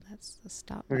That's the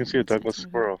stop I button. can see a Douglas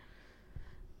squirrel.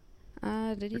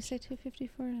 Did you say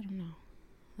 254? I don't know.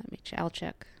 I'll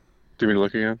check. Do you mean to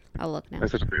look again? I'll look now. I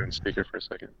thought you were on speaker for a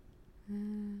second.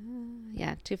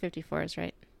 Yeah, 254 is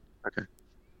right. Okay.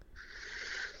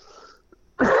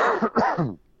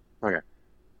 Okay.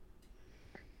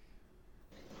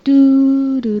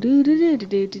 Do do do do do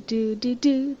do do do do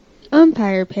do.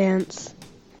 Umpire pants.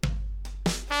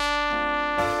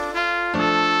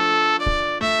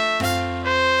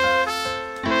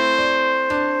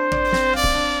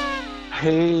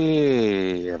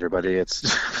 Hey, everybody. It's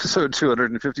episode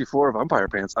 254 of Umpire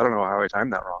Pants. I don't know how I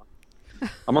timed that wrong.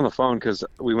 I'm on the phone because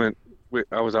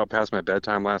I was out past my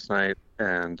bedtime last night,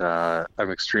 and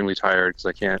I'm extremely tired because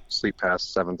I can't sleep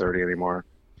past 7:30 anymore.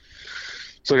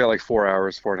 So I got like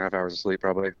 4.5 hours of sleep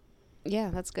probably. Yeah,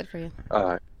 that's good for you.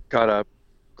 Got up,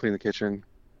 cleaned the kitchen,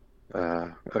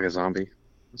 like a zombie.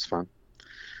 It's fun.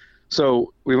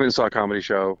 So we went and saw a comedy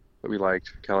show that we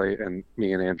liked. Kelly and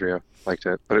me and Andrea liked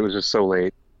it, but it was just so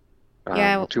late.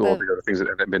 Yeah, too old to go to things that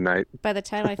end at midnight. By the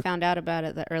time I found out about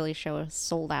it, the early show was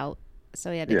sold out, so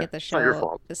we had to get the show. Not your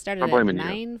fault. It started I'm at blaming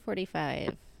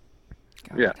 9:45.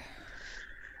 Yeah,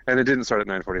 and it didn't start at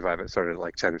 9:45. It started at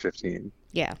like 10:15.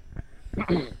 Yeah.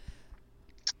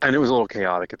 And it was a little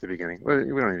chaotic at the beginning. We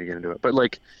don't need to get into it, but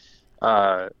like,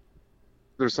 there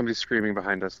was somebody screaming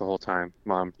behind us the whole time.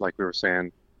 Mom, like we were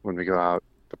saying, when we go out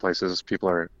to places,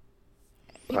 people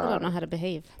don't know how to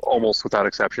behave. Almost without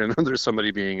exception. There's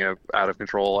somebody being out of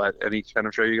control at any kind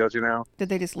of show you go to now. Did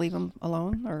they just leave them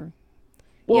alone, or?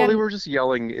 Well, they were just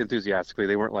yelling enthusiastically.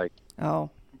 They weren't like. Oh.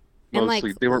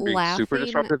 Mostly, they weren't being super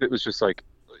disruptive. It was just like.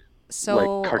 So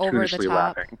like over the cartoonishly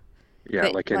top. laughing. Yeah,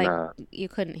 like you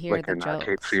couldn't hear like the in jokes.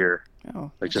 Cape Fear.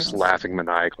 Oh. Like just laughing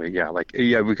maniacally. Yeah,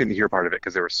 we couldn't hear part of it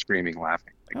because they were screaming,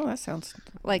 laughing. Oh, that sounds.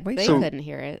 Like they couldn't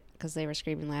hear it because they were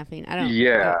screaming, laughing. I don't.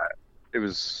 Yeah, it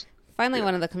was. Finally,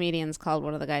 one of the comedians called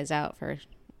one of the guys out for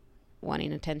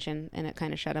wanting attention, and it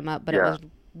kind of shut him up. But it was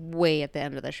way at the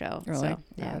end of the show. Really? So,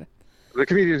 yeah. The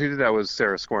comedian who did that was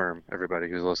Sarah Squirm. Everybody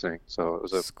who's listening, so it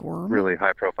was a really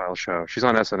high-profile show. She's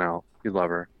on SNL. You'd love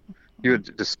her. You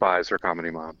would despise her comedy,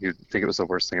 Mom. You'd think it was the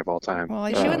worst thing of all time. Well,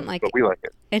 she wouldn't like but we like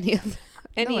it. Any of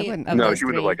No, she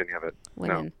wouldn't like any of it.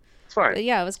 Women. No. It's fine. But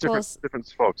yeah, it was cool.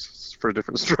 Different folks for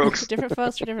different strokes. Different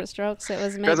folks for different strokes. It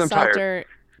was Meg Salter,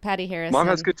 Patty Harrison. Mom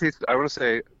has good taste. I want to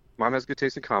say, Mom has good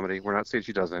taste in comedy. We're not saying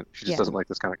she doesn't. She just doesn't like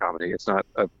this kind of comedy. It's not.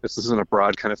 This isn't a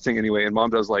broad kind of thing anyway. And Mom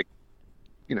does like,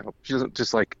 she doesn't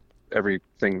just like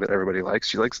everything that everybody likes.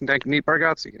 She likes Neat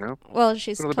Bargatze, Well,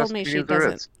 she's told me she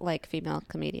doesn't like female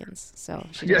comedians, so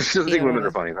she doesn't think women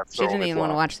are funny. That's she didn't even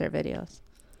want to watch their videos.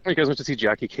 You guys went to see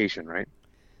Jackie Cation, right?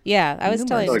 Yeah, I was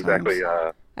telling. Exactly.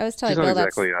 I was telling Bill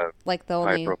that's like the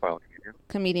only high-profile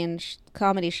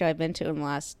comedy show I've been to in the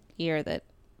last year that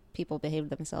people behaved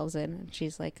themselves in, and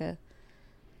she's like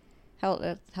how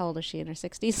old is she? In her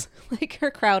 60s? Like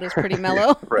her crowd is pretty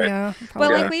mellow. Right. Yeah.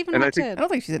 But like we even went to. I don't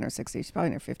think she's in her 60s. She's probably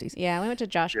in her 50s. Yeah, we went to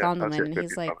Josh Gondelman, and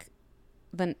he's like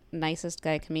the nicest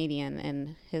guy comedian,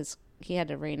 and he had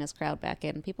to rein his crowd back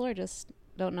in. People just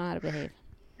don't know how to behave.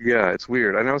 Yeah, it's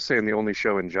weird. I was saying the only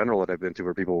show in general that I've been to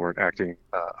where people weren't acting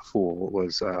a fool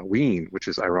was Ween, which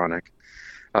is ironic.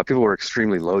 People were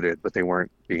extremely loaded, but they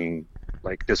weren't being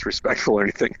like disrespectful or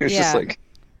anything. It's just like.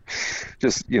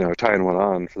 Tying one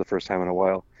on for the first time in a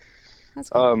while. That's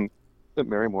cool. At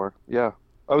Marymore, yeah.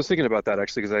 I was thinking about that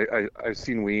actually because I've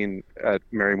seen Ween at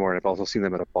Marymore, and I've also seen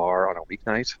them at a bar on a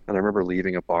weeknight. And I remember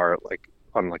leaving a bar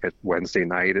on a Wednesday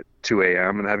night at 2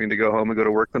 a.m. and having to go home and go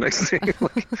to work the next day.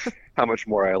 Like how much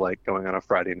more I like going on a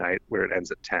Friday night where it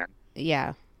ends at 10.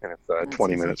 Yeah. And it's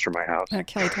 20 minutes from my house.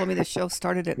 Kelly told me the show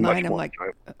started at 9. I'm like,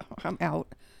 I'm out.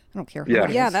 I don't care.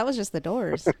 Yeah, that was just the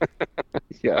Doors.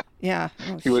 Yeah. Yeah.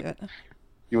 Oh, shit.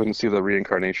 You wouldn't see the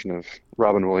reincarnation of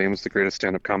Robin Williams, the greatest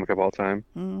stand-up comic of all time.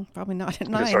 Probably not at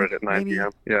 9. It started at 9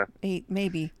 p.m. Yeah. 8,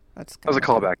 maybe. That was a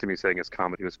callback to me saying his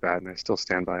comedy was bad, and I still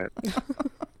stand by it. I'm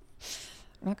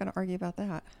not going to argue about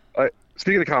that.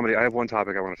 Speaking of comedy, I have one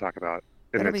topic I want to talk about.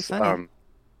 And That'll be funny.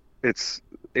 It's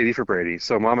 80 for Brady.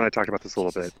 So Mom and I talked about this a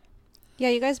little bit. Yeah,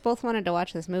 you guys both wanted to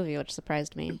watch this movie, which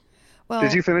surprised me. Well,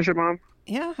 did you finish it, Mom?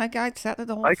 Yeah, I sat there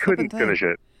the whole I couldn't finish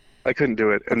it. I couldn't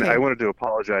do it. And okay. I wanted to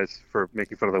apologize for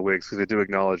making fun of the wigs because they do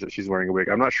acknowledge that she's wearing a wig.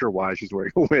 I'm not sure why she's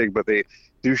wearing a wig, but they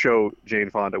do show Jane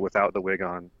Fonda without the wig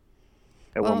on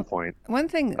at one point. One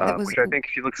thing that was... Which I think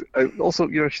she looks... Also,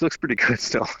 she looks pretty good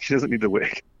still. She doesn't need the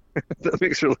wig. That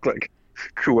makes her look like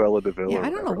Cruella de Vil. Yeah, I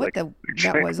don't know what that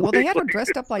was. Well, they had her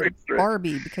dressed up like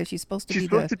Barbie because she's supposed to be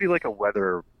supposed to be like a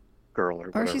weather girl or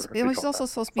whatever. Or she's also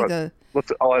supposed to be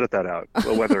I'll edit that out.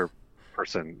 A weather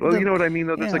person. Well, you know what I mean,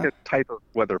 though. There's like yeah. a type of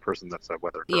weather person that's a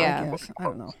weather girl. I Yeah. guess. I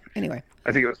don't know. Anyway,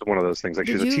 I think it was one of those things. Like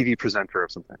Did she's a you- TV presenter or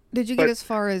something. did you get But- as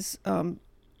far as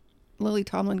Lily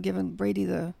Tomlin giving Brady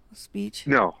the speech?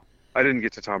 No, I didn't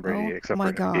get to Tom Brady Oh, except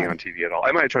my for him being God. on TV at all.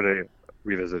 I might try to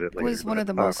revisit it later. was one of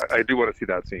the but, most- I do want to see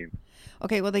that scene.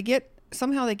 Okay, well they get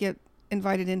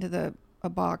invited into a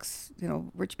box,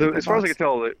 rich people As far as I box. could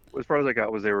tell, as far as I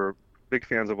got was they were big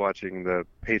fans of watching the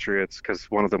Patriots because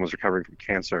one of them was recovering from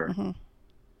cancer, Mhm.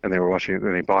 and they were watching.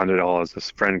 And they bonded all as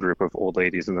this friend group of old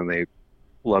ladies, and then they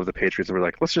loved the Patriots and were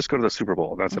like, "Let's just go to the Super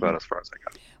Bowl." And that's about as far as I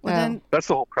got. Well, Oh. then That's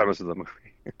the whole premise of the movie.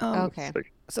 Okay. It's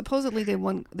like, supposedly they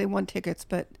won tickets,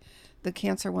 but the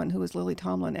cancer one, who was Lily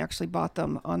Tomlin, actually bought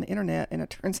them on the internet, and it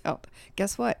turns out,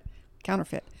 guess what?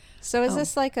 Counterfeit. So is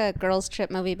this like a girls' trip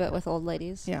movie but with old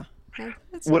ladies? Yeah.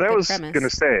 That's a what I good was premise. gonna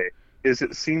say is,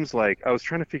 it seems like I was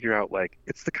trying to figure out, like,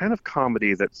 it's the kind of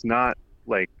comedy that's not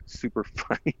like super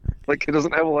funny. Like, it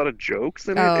doesn't have a lot of jokes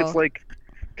in it. Oh. It's like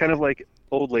kind of like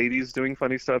old ladies doing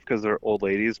funny stuff because they're old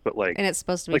ladies, but like And it's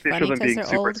supposed to be like they show funny them because being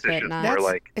they're old, but superstitious. not. Or That's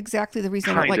like, exactly the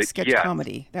reason I don't like kinda, sketch yes.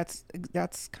 comedy.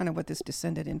 That's kind of what this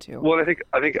descended into. well, I think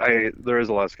there is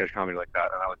a lot of sketch comedy like that,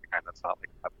 and I like the kind that's not like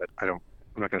that. But I'm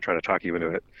not going to try to talk you into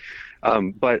it.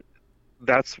 But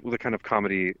that's the kind of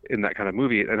comedy in that kind of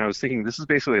movie. And I was thinking, this is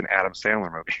basically an Adam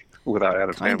Sandler movie without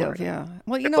Adam kind Sandler. of, yeah.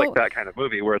 Well, It's like that kind of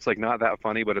movie where it's like not that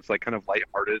funny, but it's like kind of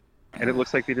lighthearted, and it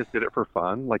looks like they just did it for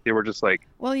fun. Like they were just like,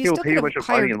 well, you "Hey, we'll still pay you a could bunch have of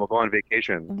money hired and we'll go on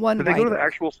vacation." one Did they go to the writer.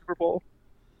 actual Super Bowl?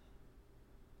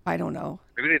 I don't know.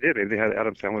 Maybe they did. Maybe they had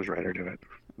Adam Sandler's writer do it.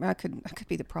 That could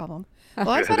be the problem. Well,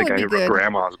 I They thought had it the would guy be who wrote good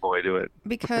Grandma's Boy do it.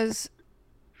 because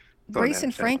Don't Grace and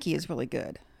understand. Frankie is really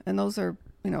good, and those are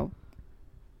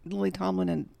Lily Tomlin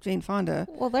and Jane Fonda.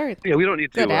 Well, they're Yeah, we don't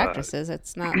need good to. actresses.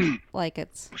 It's not like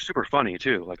it's. Super funny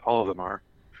too. Like all of them are.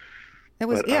 It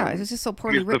was But, it was just so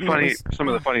poorly He's written. the funny, It was, some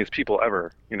of the funniest people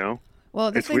ever. You know,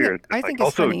 well, the it's thing weird. that I It's think like,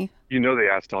 is also, funny. you know, they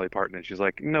asked Dolly Parton, and she's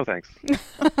like, "No, thanks."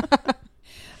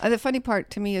 The funny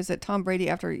part to me is that Tom Brady,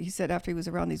 after he was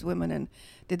around these women and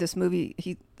did this movie,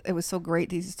 it was so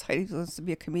great. He decided he wants to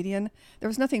be a comedian. There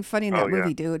was nothing funny in that Oh, yeah.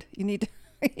 movie, dude. You need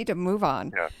to move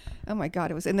on. Yeah. Oh my God,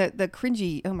 it was, and the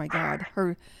cringy. Oh my God,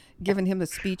 her giving him the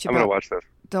speech I'm gonna about watch this.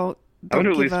 don't I'm gonna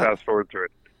at give least up. fast forward through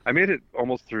it. I made it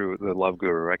almost through the Love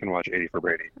Guru. I can watch 80 for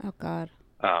Brady. Oh God.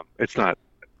 It's not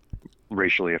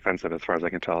racially offensive as far as I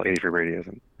can tell. 80 for Brady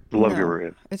isn't. The Love No. Guru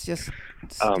is. It's just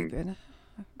Um, stupid.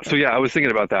 So yeah, I was thinking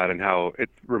about that and how it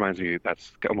reminds me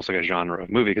that's almost like a genre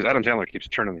of movie because Adam Sandler keeps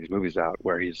turning these movies out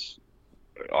where he's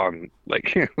on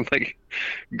like like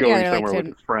going they're, like, somewhere with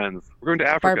to his friends. We're going to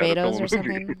Africa. to Barbados film or a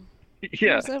movie. something.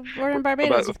 Yeah, So we're in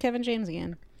Barbados About- with Kevin James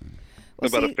again. Well,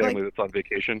 about see, a family like, that's on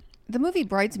vacation. the movie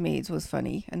Bridesmaids was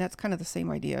funny, and that's kind of the same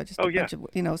idea. Just Oh, a yeah. bunch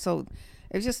of so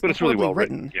it was just But it's really horribly well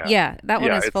written. Yeah. Yeah, that one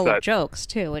Yeah, is it's full that- of jokes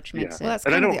too, which makes Yeah. Well, it. that's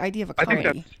And I kind of don't- the idea of a I think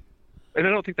comedy. And I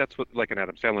don't think that's what like an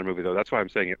Adam Sandler movie though. That's why I'm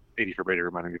saying it. 80 for Brady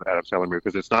reminded me of an Adam Sandler movie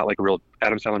because it's not like a real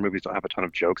Adam Sandler movies don't have a ton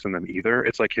of jokes in them either.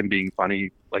 It's like him being funny,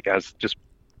 like as just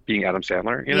being Adam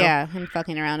Sandler. You know? Yeah, him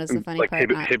fucking around is the And, funny like part.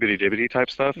 not- hibbity dibbity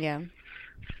type stuff. Yeah.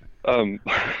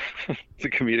 It's a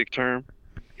comedic term.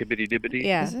 Hibbity dibbity.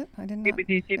 Yeah. Is it? I didn't know.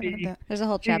 Hibbity Never heard dibbity. that. There's a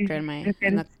whole chapter in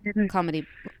the comedy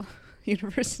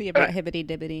university about hibbity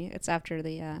dibbity. It's after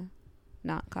the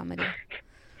not comedy.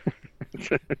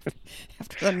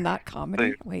 After the not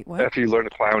comedy. Wait, what? After you learn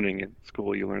clowning in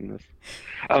school, you learn this.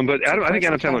 But I think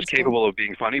Adam Sandler's capable of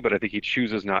being funny, but I think he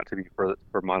chooses not to be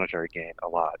for monetary gain a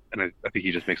lot. And I think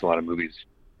he just makes a lot of movies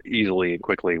easily and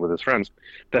quickly with his friends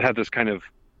that have this kind of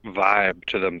vibe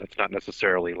to them that's not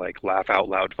necessarily like laugh out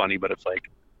loud funny, but it's like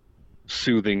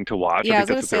soothing to watch. Yeah, I was think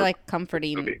gonna that's say what like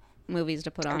comforting movie. movies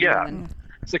to put on. Yeah. Because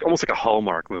it's like almost like a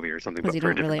Hallmark movie or something, but you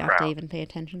for a don't really different have to crowd. even pay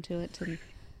attention to it. To...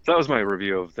 So that was my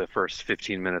review of the first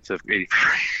 15 minutes of 83.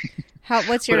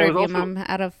 What's your But I was review, also- Mom?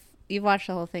 Out of you've watched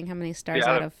the whole thing. How many stars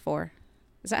Yeah, out of 4?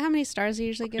 Is that how many stars you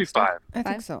usually Do give stuff? 5. I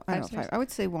think Five? so. I don't know. Stars? 5. I would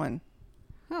say 1.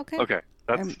 Oh, okay. Okay.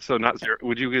 That's I'm- so not 0.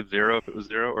 Would you give 0 if it was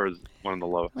 0 or is one of the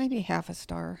lowest? Maybe half a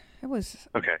star. It was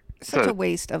Okay. such So- a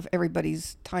waste of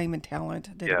everybody's time and talent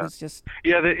that it Yeah. was just.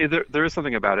 Yeah, there is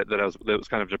something about it that was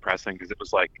kind of depressing because it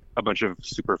was like a bunch of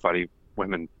super funny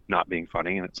women not being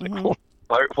funny, and it's like, Mhm. well,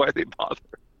 why did they bother?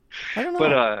 I don't know.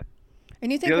 But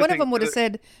and you the think other one of thing- them would have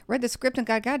said, read the script and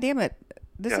got, God damn it,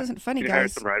 this Yeah. isn't funny, you hired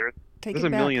guys. some writers. Take There's it a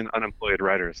back. million unemployed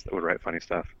writers that would write funny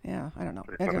stuff. Yeah, I don't know.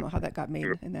 Pretty I don't funny. know how that got made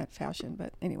Sure. in that fashion,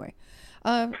 but anyway,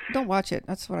 don't watch it.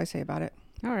 That's what I say about it.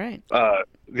 All right.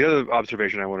 The other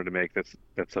observation I wanted to make that's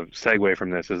a segue from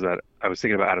this is that I was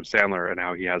thinking about Adam Sandler and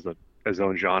how he has his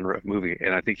own genre of movie,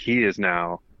 and I think he has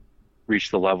now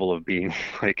reached the level of being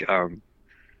like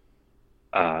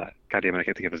God damn it, I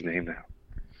can't think of his name now.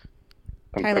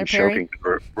 Tyler I'm Perry?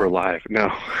 choking. We're live.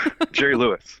 No, Jerry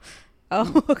Lewis.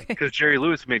 Oh, okay. Because Jerry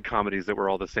Lewis made comedies that were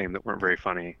all the same that weren't very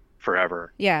funny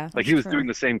forever. Yeah. Like That's he was true. doing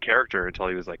the same character until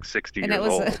he was like 60 And years it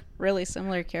was a old. really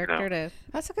similar character to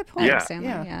That's a good point. Yeah.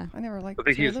 Sandler, yeah. I never liked I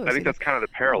think Jerry Lewis. I think that's kind of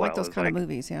the I parallel. like those is kind of like-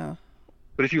 movies, yeah.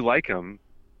 But if you like them,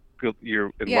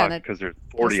 you're in Yeah, luck that- because there's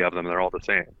 40 of them. They're all the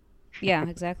same. Yeah,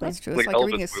 exactly. That's true. Like It's like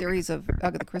reading a Elvis series of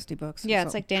Agatha Christie books. Yeah, so-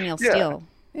 it's like Daniel Yeah. Steele.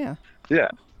 Yeah, Yeah,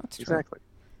 that's true. exactly.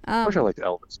 I wish I liked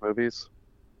Elvis movies.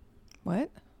 What?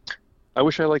 I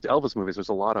wish I liked Elvis movies. There's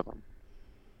a lot of them.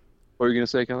 What were you gonna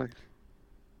say, Kelly?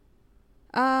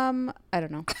 I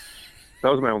don't know. That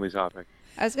was my only topic.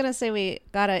 I was gonna say we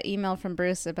got an email from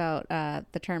Bruce about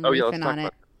the term Oh, yeah, let's reefing talk on it.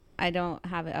 about I don't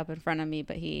have it up in front of me,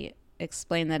 but he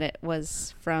explained that it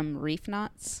was from reef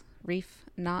knots. Reef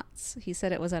knots. He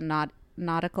said it was a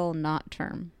nautical knot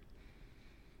term.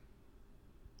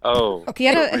 Oh, He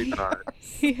had so a- reefing on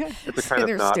it. Yeah. It's a kind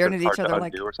They're of knot staring that's at each hard to other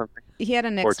like- undo or something, He had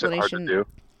an or to hard to explanation do.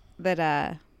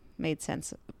 that made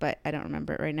sense, but I don't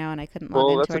remember it right now, and I couldn't log Well,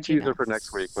 into that's our a teaser Gmail. for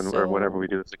next week or So- whenever we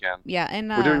do this again. Yeah, and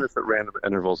We're doing this at random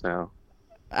intervals now.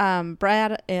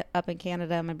 Brad up in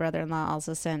Canada, my brother-in-law,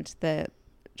 also sent the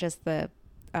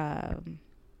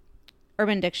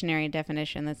Urban Dictionary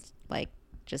definition that's like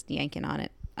just yanking on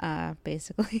it,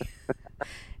 basically.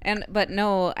 But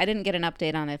no, I didn't get an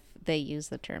update on if they use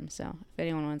the term. So if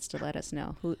anyone wants to let us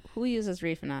know who uses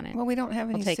reefing on it. Well, we don't have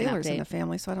any take an sailors in update. the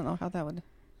family, so I don't know how that would.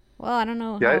 Well, I don't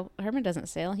know Yeah, how Herman doesn't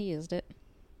sail. He used it.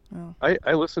 Oh.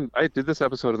 I listened. I did this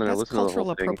episode and then I That's listened to the cultural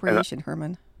whole thing. And appropriation,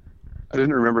 Herman. I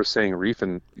didn't remember saying reef,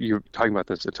 and you were talking about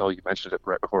this until you mentioned it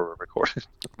right before we recorded.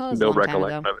 Well, it was No a long time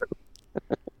recollection ago. of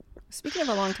it. Speaking of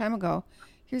a long time ago,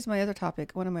 here's my other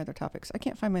topic. One of my other topics. I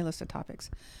can't find my list of topics.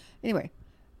 Anyway,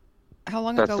 how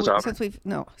long That's ago the topic? since we've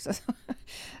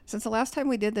since the last time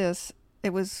we did this,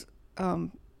 it was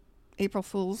April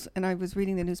Fool's, and I was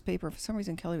reading the newspaper. For some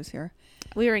reason, Kelly was here.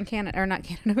 We were in Canada, or not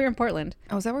Canada. We were in Portland.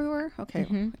 Oh, is that where we were? Okay.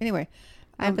 Mhm. Anyway,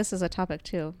 This is a topic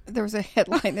too. there was a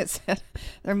headline that said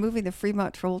they're moving the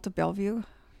Fremont Troll to Bellevue,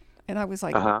 and I was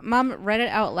like, Mom read it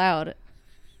out loud.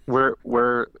 We're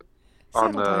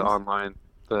on Seattle the Times. online,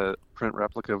 the print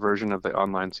replica version of the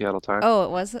online Seattle Times. Oh, it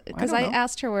was because don't I know.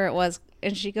 asked her where it was,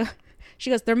 and she goes,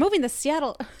 they're moving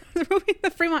they're moving the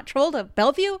Fremont Troll to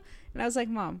Bellevue, and I was like,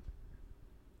 Mom,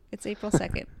 it's April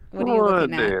 2nd. What are you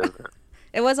looking day at? is it?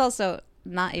 It was also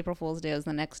not April Fool's Day. It was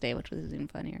the next day, which was even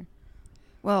funnier.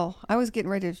 well, I was getting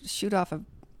ready to shoot off a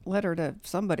letter to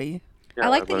somebody. I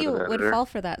like that love you that would editor. fall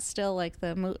for that. Still, like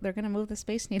they're going to move the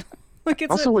Space Needle. Like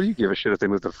it's Also, what do you give a shit if they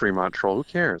move the Fremont Troll? Who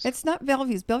cares? It's not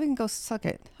Bellevue's. Bellevue can go suck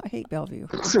it. I hate Bellevue.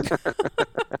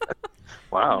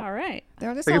 Wow. all right.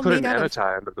 They're just They all can put made an out of,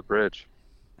 Anatai under the bridge,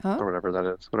 huh? or whatever that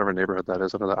is, whatever neighborhood that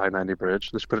is, under the I-90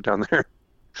 bridge. They should put it down there.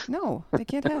 No, they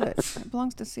can't have it. It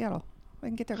belongs to Seattle. They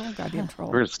can get their own goddamn troll.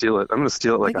 We're gonna steal it. I'm gonna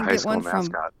steal it like They a can high get school one from-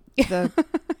 mascot. The,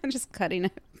 Just cutting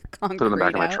it concrete Put it in the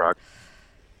back of my out. truck.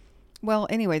 well,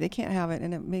 anyway, they can't have it,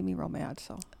 and it made me real mad.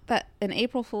 So That an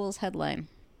April Fool's headline.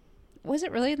 Was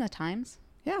it really in the Times?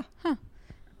 yeah,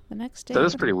 The next day. That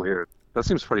is pretty weird. That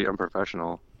seems pretty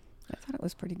unprofessional. I thought it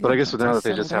was pretty good. But I guess Once now that they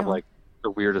settled just have down. like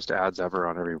the weirdest ads ever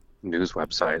on every news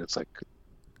website, it's like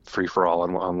free for all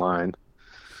online.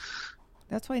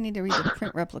 That's why I need to read the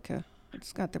print replica.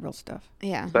 It's got the real stuff.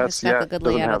 Yeah, That's it's got the good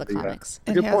doesn't layout of have the the, comics.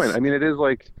 It Good has- point. I mean, it is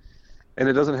like, and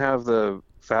it doesn't have the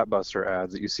Fat Buster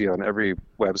ads that you see on every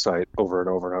website over and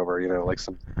over and over. You know, like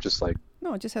some just like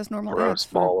No, it just has normal gross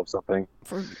ads ball of something.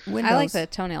 for Windows. I like the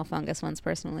toenail fungus ones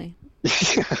personally.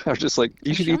 I'm just like,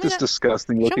 you should Show eat me this that-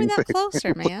 disgusting Show me looking that thing.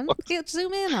 closer, man.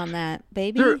 Zoom in on that,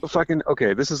 baby. They're fucking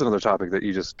okay. This is another topic that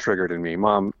you just triggered in me,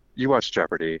 Mom. You watch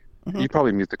Jeopardy. Mhm. You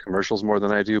probably mute the commercials more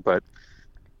than I do, but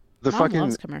the Mom fucking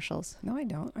loves commercials. No, I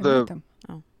don't. I the- read them.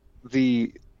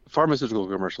 the pharmaceutical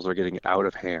commercials are getting out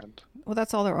of hand. Well,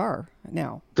 that's all there are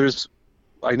now.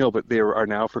 I know, but there are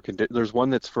now for there's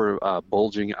one that's for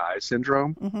bulging eye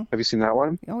syndrome. Mhm. Have you seen that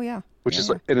one? Oh yeah. Which Yeah, is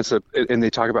yeah. like, and they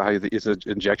talk about how it's an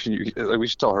injection. We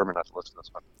should tell Herman not to listen to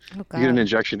this one. Oh You get an God.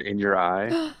 injection in your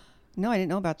eye No, I didn't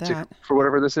know about that. for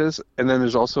whatever this is, and then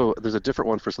there's a different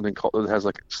one for something called that has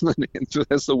like it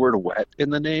has the word wet in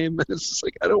the name. And it's just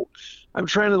like I'm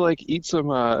trying to like eat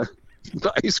some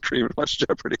ice cream and watch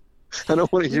Jeopardy. I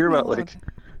don't want to hear Leave me about alone. like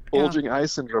bulging eye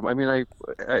syndrome. I mean, I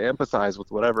empathize with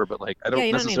whatever, but like I don't Yeah,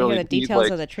 you don't need to necessarily hear the need, details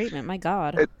like, of the treatment. My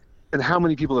God. and how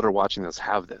many people that are watching this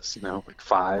have this? You know, like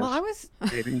 5, Well, I was.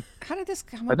 maybe. How did this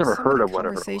come I've up? never so heard many of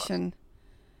whatever it was. conversation.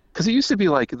 Because it used to be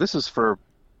like this is for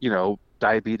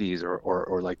diabetes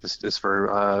or like this is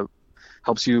for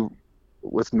helps you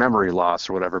with memory loss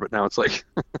or whatever. But now it's like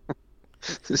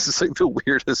this is like the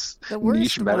weirdest The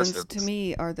niche worst ones medicine. to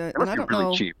me are the. It And must I be don't really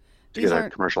know. cheap. to These get a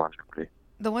aren't commercial on Jeopardy.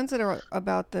 the ones that are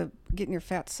about the getting your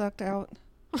fat sucked out.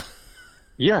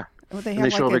 Yeah, Would they and they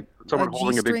have show like someone a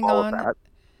holding a big G-string ball of on, fat.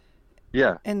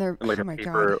 Yeah, and they're and like oh a my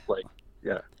paper, god,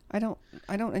 yeah, I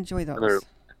don't enjoy and they're those.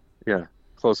 yeah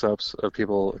close-ups of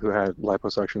people who had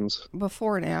liposuctions.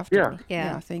 Before and Yeah, after. Yeah.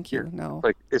 Yeah, thank yeah. you. No,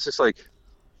 Like it's just like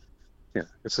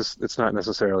it's not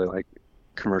necessarily like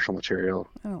commercial material.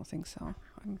 I don't think so.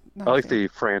 I'm I not a like fan. the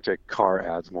frantic car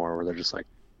ads more, where they're just like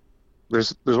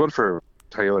there's one for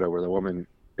Toyota where the woman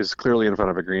is clearly in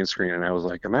front of a green screen, and I was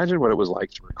like, imagine what it was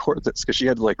like to record this, because she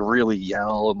had to like really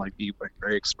yell and like be like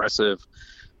very expressive.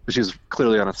 But she was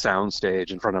clearly on a sound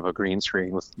stage in front of a green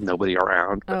screen with nobody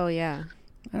around. But Oh yeah.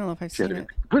 I don't know if I've she had seen to it.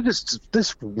 put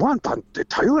this one on the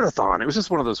Toyota-thon. It was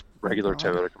just one of those regular God.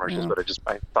 Toyota commercials,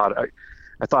 Yeah. but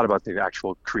I thought about the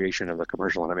actual creation of the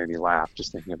commercial, and it made me laugh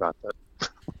just thinking about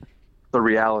the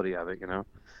reality of it,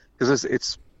 because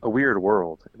it's a weird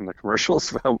world in the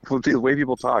commercials. The way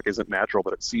people talk isn't natural,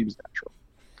 but it seems natural,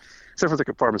 except for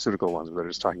the pharmaceutical ones where they're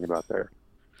just talking about their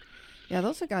Yeah,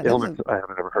 those are got ailments I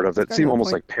haven't ever heard of that gotten seem to the almost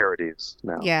point- like parodies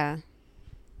now. Yeah.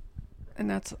 and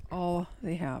that's all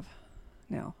they have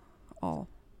now. All.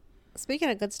 Speaking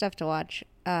of good stuff to watch,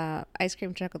 ice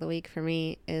cream truck of the week for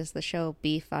me is the show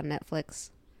Beef on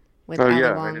Netflix with Oh Ali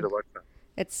yeah, I Wong. need to watch that.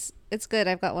 It's good.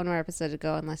 I've got one more episode to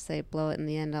go unless they blow it in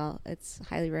the end. It's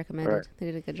highly recommended. Right. They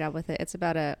did a good job with it. It's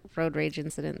about a road rage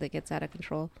incident that gets out of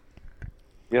control.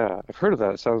 Yeah, I've heard of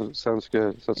that. It sounds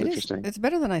good. Sounds It is. interesting. It's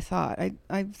better than I thought.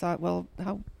 I thought, well,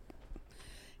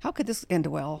 how could this end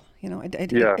well? Yeah.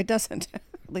 It doesn't.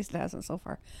 At least it hasn't so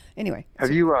far. Anyway, Have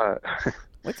so you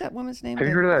what's that woman's name? have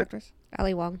you The heard of that? actress?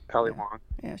 Ali Wong. Ali Yeah. Wong?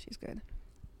 Yeah, she's good.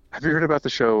 Have you heard about the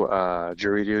show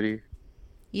Jury Duty?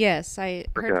 Yes, I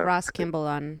heard Okay. Ross Kimball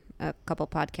on a couple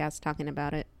podcasts talking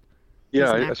about it.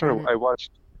 Yeah, an I actor in it. I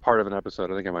watched part of an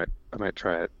episode. I think I might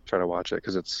try to watch it,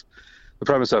 because the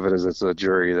premise of it is it's a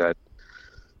jury that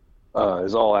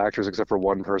is all actors except for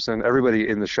one person. Everybody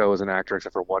in the show is an actor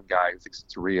except for one guy who thinks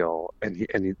it's real, and he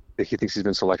thinks he's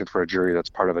been selected for a jury that's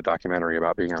part of a documentary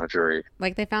about being on a jury.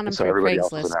 Like they found him And so through everybody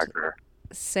else is an Craigslist actor.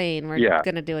 saying we're Yeah.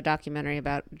 going to do a documentary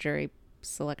about jury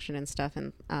selection and stuff,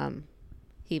 and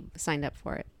he signed up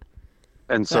for it.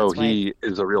 And So so that's he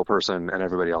is a real person, and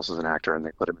everybody else is an actor, and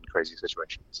they put him in crazy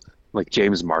situations. Like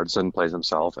James Marsden plays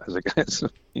himself as a guy. Is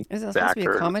it The supposed to be a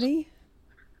actor. comedy?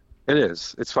 It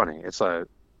is. It's funny. It's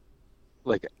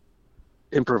like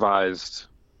improvised,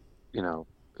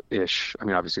 ish. I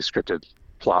mean, obviously scripted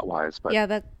plot wise, but Yeah,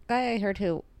 that guy I heard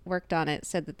who worked on it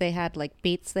said that they had like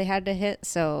beats they had to hit,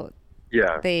 so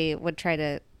yeah, they would try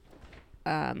to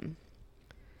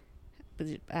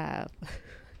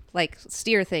like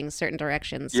steer things certain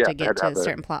directions Yeah, to they get had to to have the-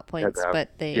 certain plot they had points, to have-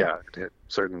 but they it hit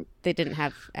certain. didn't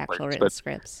have actual Points, written but-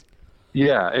 scripts.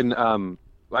 Yeah, and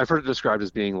I've heard it described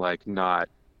as being like not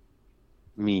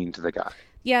mean to the guy.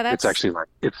 Yeah, that's It's actually like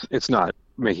it's not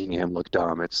making him look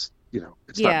dumb. It's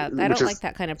it's yeah. not, I which don't is- like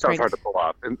that kind of sounds prank. hard to pull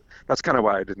off, and that's kind of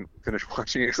why I didn't finish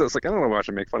watching it, because I was like, I don't want to watch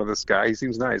him make fun of this guy. He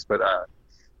seems nice, but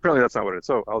apparently that's not what it is.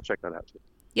 So I'll check that out too.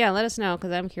 Yeah, let us know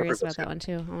because I'm curious that's about that one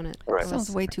too. I want it. All right.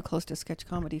 Sounds way too close to sketch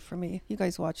comedy for me. You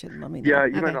guys watch it and let me know. Yeah,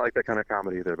 you Okay. might not like that kind of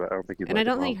comedy either, but I don't think you'd And like I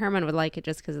don't it think well. Herman would like it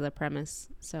just because of the premise.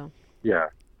 So Yeah.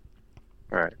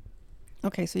 All right.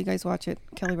 Okay, so you guys watch it.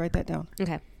 Kelly, write that down.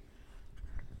 okay.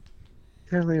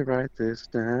 Kelly, write this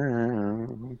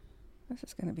down. This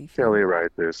is gonna be fun. Kelly,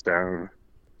 write this down.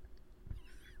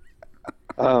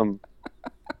 Are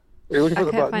you looking I for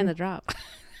the can't button? find the drop.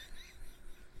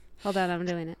 Hold on, I'm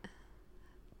doing it.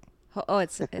 Oh,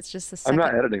 it's just the I'm second.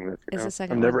 not editing this. It's the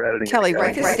second I'm never one. editing. Kelly,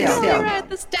 anything. write this down. Write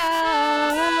this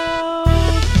down.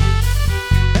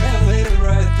 Ellie,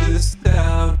 write this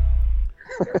down.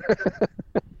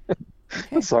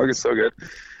 That song is so good.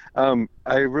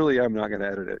 I really am not going to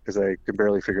edit it because I can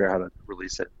barely figure out how to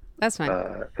release it. That's fine.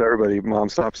 So everybody, Mom,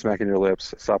 stop smacking your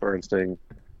lips. Stop Ernsting.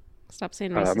 Stop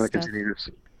saying I'm racist going to stuff. continue.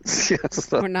 Yes,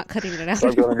 stop, We're not cutting it out.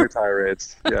 stop going on your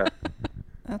tirades. Yeah,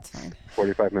 That's fine.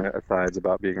 45-minute asides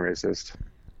about being racist.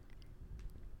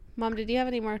 Mom, did you have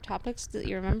any more topics that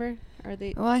you remember? Or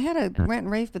the Well, I had a rant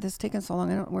and rave, but it's taken so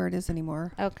long. I don't know where it is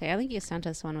anymore. Okay, I think you sent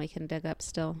us one we can dig up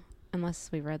still,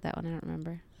 unless we read that one. I don't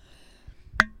remember.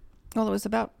 Well, it was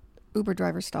about Uber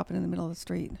drivers stopping in the middle of the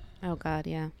street, Oh God,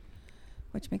 yeah.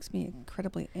 which makes me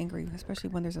incredibly angry, especially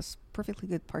when there's a perfectly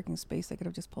good parking space they could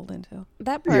have just pulled into.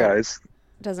 That part Yeah, it's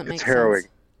doesn't make harrowing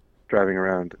sense. driving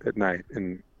around at night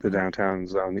in the downtown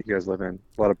zone that you guys live in.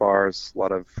 A lot of bars, a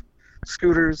lot of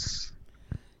scooters,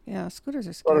 Yeah, scooters are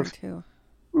lot scary of- too.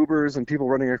 Ubers, and people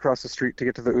running across the street to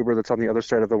get to the Uber that's on the other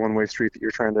side of the one-way street that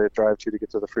you're trying to drive to get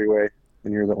to the freeway,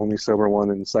 and you're the only sober one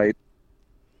in sight.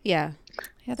 Yeah.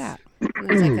 Yeah, that. And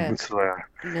there's like a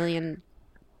It's, million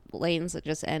lanes that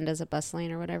just end as a bus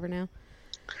lane or whatever now.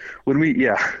 when we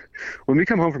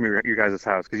come home from your guys'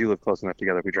 house, because you live close enough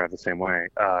together, we drive the same way.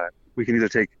 We can either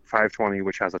take 520,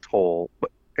 which has a toll,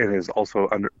 but it is also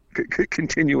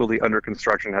continually under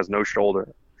construction, has no shoulder,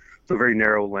 so very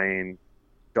narrow lane,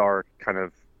 dark, kind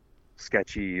of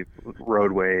sketchy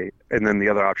roadway. And then the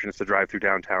other option is to drive through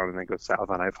downtown and then go south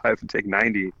on I-5 and take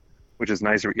 90, which is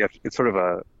nicer. It's sort of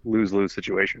a lose-lose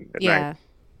situation at night. Yeah.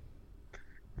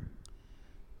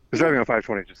 Because driving on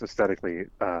 520 is just aesthetically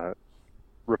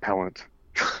repellent.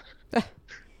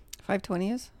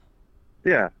 520 is?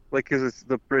 Yeah, like because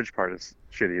the bridge part is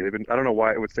shitty. I don't know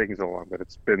why it was taking so long, but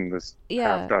it's been this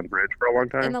Yeah. half-done bridge for a long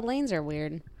And time. the lanes are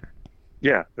weird.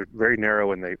 Yeah, they're very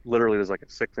narrow, and there's like a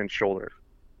 6-inch shoulder.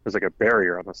 There's like a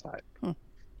barrier on the side.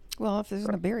 Well, if there's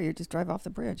no barrier, just drive off the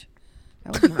bridge.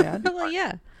 That would be bad. Well,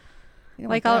 yeah. You don't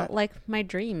Like want all, that. like my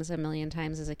dreams a million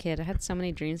times as a kid. I had so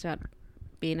many dreams about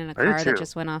being in a I did car that too.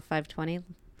 just went off 520. Do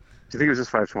you think it was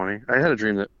just 520? I had a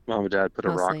dream that mom and dad put a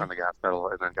rock Mostly. on the gas pedal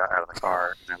and then got out of the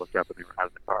car, and I looked up and they were out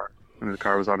of the car, and the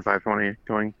car was on 520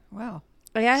 going Wow.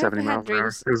 Yeah, I have 70 had miles an hour.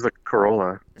 dreams, It was the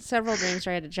Corolla. several dreams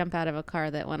where I had to jump out of a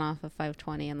car that went off of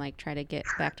 520 and like try to get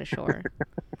back to shore.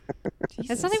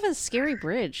 It's not Jesus. even a scary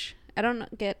bridge. I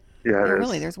don't get. Yeah, it Yeah, is.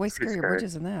 really, there's way It's pretty scarier scary.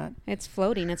 bridges than that. It's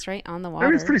floating. It's right on the I water.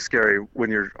 mean, it's pretty scary when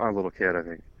you're a little kid, I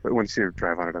think. But once you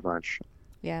drive on it a bunch,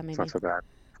 Yeah, it's maybe. not so bad.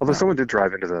 Although Wow. someone did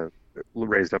drive into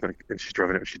raised up, and she drove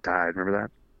in it and she died. Remember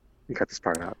that? You cut this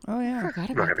part out. Oh, I yeah. forgot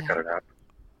I'm not about going to cut that. it out.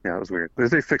 Yeah, it was weird.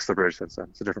 They fixed the bridge since then.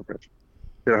 It's a different bridge.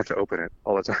 They don't have to open it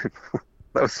all the time.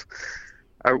 That was.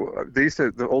 They used to,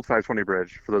 the old 520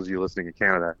 bridge, for those of you listening in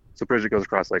Canada, it's a bridge that goes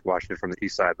across Lake Washington from the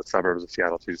east side, the suburbs of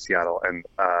Seattle to Seattle, and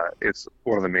it's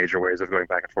one of the major ways of going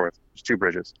back and forth. There's 2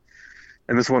 bridges.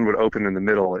 And this one would open in the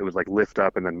middle, it would like lift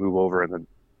up and then move over, and then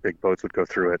big boats would go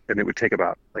through it, and it would take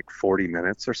about like 40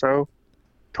 minutes or so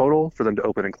total for them to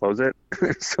open and close it.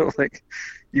 So like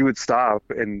you would stop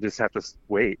and just have to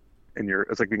wait, and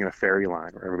it's like being in a ferry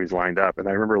line where everybody's lined up. And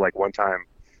I remember like one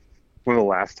of the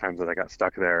last times that I got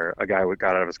stuck there, a guy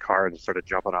got out of his car and just started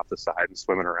jumping off the side and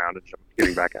swimming around and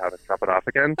getting back out and jumping off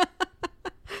again.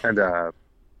 And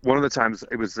one of the times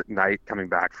it was at night coming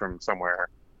back from somewhere,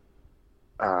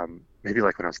 maybe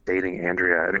like when I was dating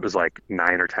Andrea, and it was like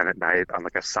 9 or 10 at night on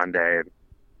like a Sunday.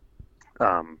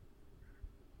 And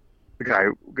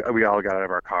we all got out of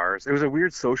our cars. It was a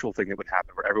weird social thing that would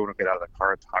happen where everyone would get out of the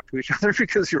car and talk to each other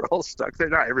because you're all stuck there.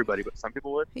 Not everybody, but some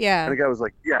people would. Yeah, And the guy was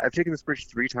like, "Yeah, I've taken this bridge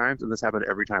 3 times, and this happened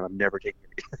every time. I'm never taking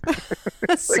it again."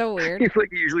 that's so weird. He's like,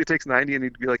 he usually takes 90, and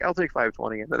he'd be like, "I'll take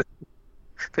 520," and then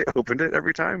they opened it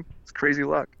every time. It's crazy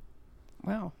luck.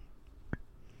 Wow.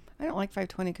 I don't like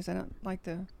 520 because I don't like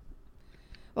the.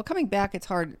 Well, coming back, it's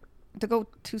hard to go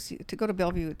to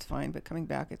Bellevue. It's fine, but coming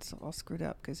back, it's all screwed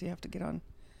up because you have to get on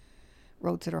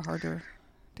roads that are harder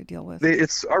to deal with.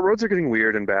 Our roads are getting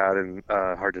weird and bad and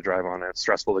hard to drive on. And it's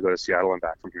stressful to go to Seattle and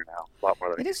back from here now. A lot more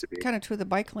than It it is used to be. kind of true. The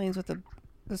bike lanes with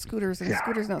the scooters, and the Yeah.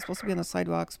 scooters not supposed to be on the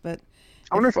sidewalks, but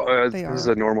I wonder if they this is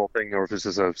are. a normal thing, or if this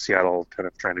is a Seattle kind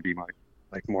of trying to be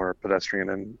like more pedestrian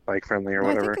and bike friendly or No,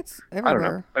 I whatever. think it's I don't know.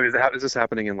 everywhere. I mean, is this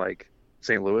happening in like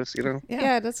St. Louis? You know, Yeah.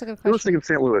 Yeah, that's a good if you're listening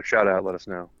question. in St. Louis, shout out, let us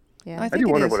know. Yeah, I I think do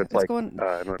it wonder is. what it's like going, in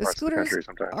other the parts of the scooters country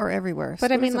sometimes. are everywhere.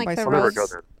 But I Scooters mean, and like, the I'll never bicycles.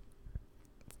 go roads-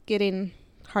 there. getting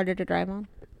harder to drive on.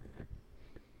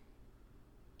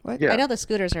 What? Yeah. I know the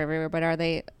scooters are everywhere, but are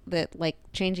they like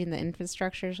changing the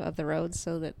infrastructures of the roads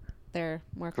so that they're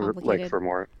more complicated For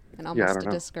more. and I almost don't a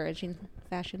know. discouraging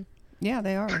fashion? Yeah,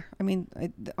 they are. I mean,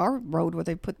 our road where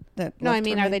they put that. No, I left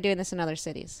mean, turn are lane- they doing this in other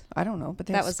cities? I don't know, but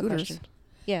they That have was the scooters. question.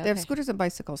 Yeah, They have okay. scooters and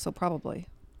bicycles, so probably.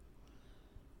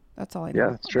 That's all I Yeah, know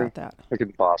that's true. about that. Like in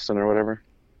Boston or whatever.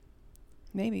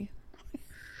 Maybe.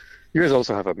 You guys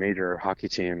also have a major hockey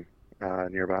team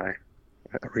nearby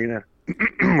arena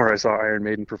where I saw Iron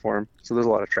Maiden perform. So there's a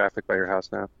lot of traffic by your house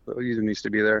now. You didn't used to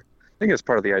be there. I think it's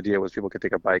part of the idea was people could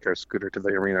take a bike or a scooter to the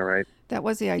arena, right? That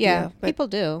was the idea. Yeah, but, people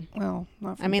do. well,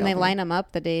 not I from mean, they Bellevue. line them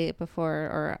up the day before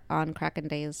or on Kraken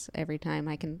days every time.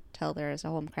 I can tell there is a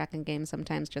home Kraken game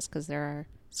sometimes just because there are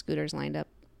scooters lined up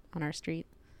on our street.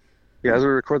 Yeah, as we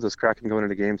record this, Kraken going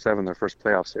into Game 7, their first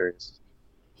playoff series.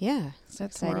 Yeah, it's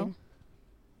that tomorrow? exciting.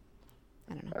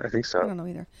 I don't know. I think I so. don't know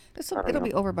either. I don't It'll know.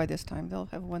 be over by this time. They'll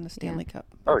have won the Stanley Cup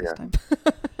Oh, by this yeah. time.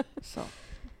 So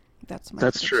that's my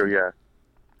That's true, prediction. yeah.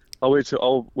 I'll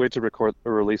wait to record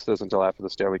or release this until after the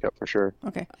Stanley Cup for sure.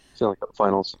 Okay. Stanley Cup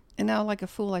finals. And now, like a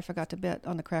fool, I forgot to bet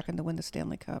on the Kraken to win the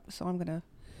Stanley Cup. So I'm gonna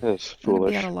It's I'm gonna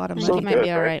foolish. be out a lot I of think So you money. might be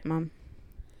good, all right? right, Mom.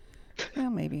 Well,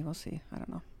 maybe we'll see. I don't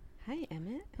know. Hi,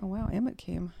 Emmett. Oh wow, Emmett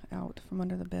came out from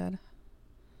under the bed.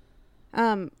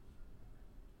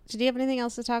 Did you have anything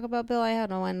else to talk about, Bill? I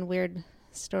had one weird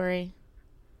story.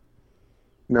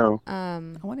 No. I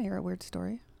want to hear a weird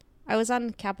story. I was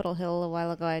on Capitol Hill a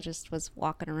while ago. I just was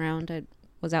walking around. I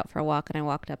was out for a walk, and I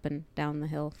walked up and down the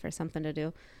hill for something to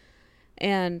do.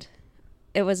 And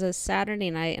it was a Saturday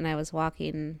night, and I was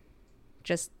walking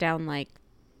just down, like,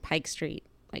 Pike Street,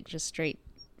 like, just straight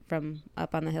from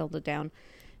up on the hill to down.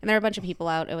 And there were a bunch of people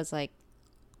out. It was, like,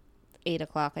 8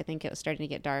 o'clock. I think it was starting to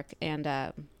get dark. And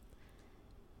I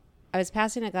was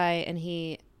passing a guy, and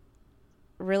he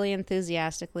really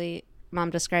enthusiastically, Mom,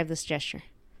 describe this gesture.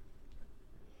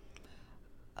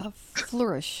 A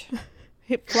flourish.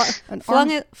 He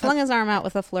flung his arm out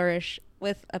with a flourish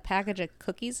with a package of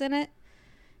cookies in it.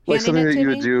 Like something that you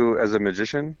me. would do as a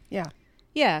magician? Yeah.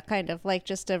 Yeah, kind of. Like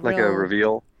just a Like real... a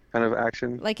reveal kind of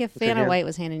action? Like if with your Vanna hand? White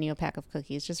was handing you a pack of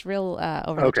cookies. Just real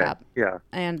over the top. Yeah.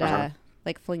 And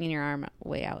like flinging your arm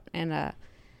way out. And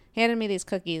handed me these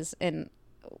cookies and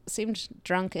seemed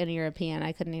drunk and European.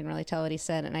 I couldn't even really tell what he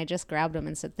said. And I just grabbed them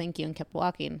and said thank you and kept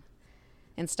walking.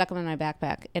 And stuck them in my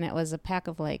backpack. And it was a pack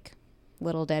of like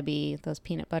Little Debbie, those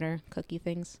peanut butter cookie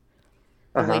things.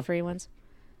 The wafery ones.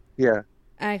 Yeah.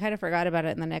 I kind of forgot about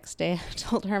it, and the next day I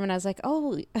told Herman, I was like,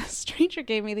 oh, a stranger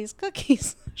gave me these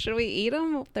cookies. Should we eat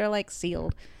them? They're, like,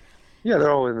 sealed. Yeah,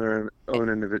 they're all in their own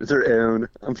individual. Their own.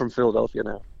 I'm from Philadelphia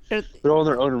now. They're all in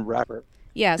their own wrapper.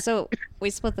 Yeah, so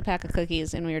we split the pack of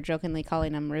cookies, and we were jokingly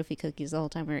calling them roofie cookies the whole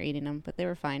time we were eating them, but they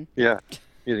were fine. Yeah.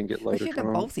 You didn't get We loaded should from have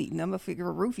them. both eaten them. If we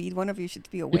were roofied, one of you should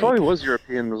be He awake. probably was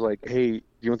European and was like, hey, do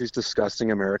you want these disgusting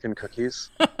American cookies?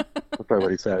 That's probably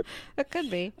what he said. It could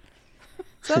be.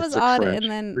 So it was It's like odd, French.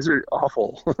 and then These are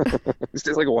awful. These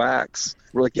taste like wax.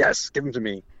 We're like, yes, give them to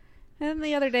me.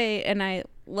 the other day, and I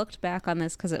looked back on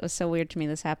this because it was so weird to me.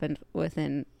 This happened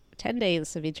within 10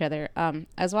 days of each other. I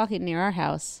was walking near our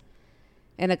house,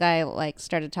 and a guy like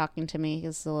started talking to me. He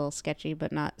was a little sketchy,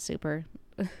 but not super,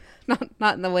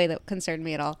 not in the way that concerned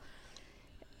me at all.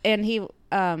 And he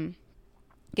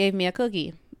gave me a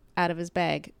cookie out of his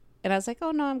bag, and I was like,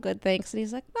 "Oh no, I'm good, thanks." And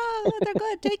he's like, "No, they're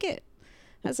good. Take it."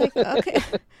 I was like, "Okay."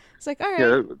 It's like, "All right,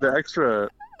 Yeah, the extra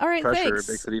all right, pressure thanks."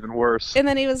 makes it even worse. And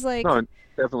then he was like, No,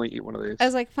 definitely eat one of these. I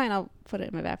was like, fine, I'll put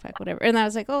it in my backpack, whatever. And I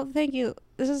was like, oh, thank you.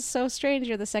 This is so strange.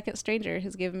 You're the second stranger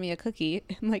who's given me a cookie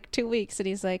in like 2 weeks. And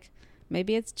he's like,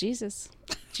 maybe it's Jesus.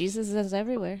 Jesus is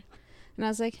everywhere. And I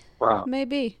was like, Wow.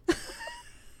 maybe.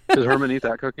 Did Herman eat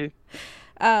that cookie?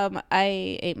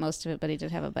 I ate most of it, but he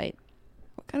did have a bite.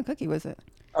 What kind of cookie was it?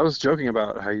 I was joking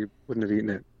about how you wouldn't have eaten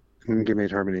it and made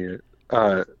Herman eat it.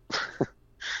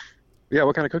 Yeah,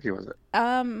 what kind of cookie was it?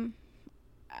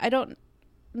 I don't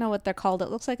know what they're called. It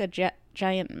looks like a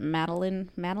giant Madeline.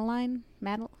 Do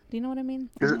you know what I mean?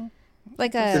 Is it,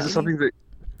 Like is it something that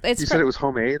you said it was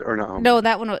homemade or not homemade? No,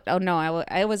 that one. Oh no,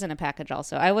 I was in a package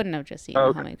also. I wouldn't have just eaten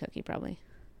a homemade cookie probably.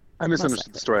 I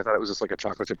misunderstood the story. I thought it was just like a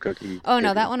chocolate chip cookie. Oh no,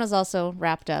 maybe. that one was also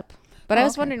wrapped up. But I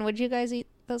was okay. wondering, would you guys eat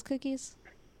those cookies?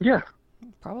 Yeah,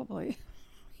 Probably.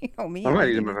 You know me. I might I'd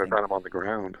eat them if I anything. found them on the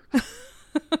ground.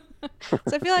 So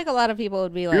I feel like a lot of people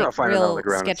would be You're not like finding it on real the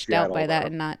ground in sketched out Seattle, by that though.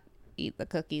 and not eat the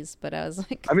cookies. But I was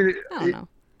like, I mean, I don't know.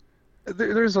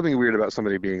 there's something weird about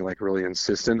somebody being like really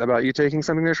insistent about you taking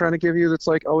something they're trying to give you. That's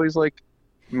like always like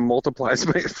multiplies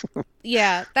by.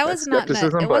 Yeah, that was not.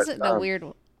 skepticism, It but, wasn't a weird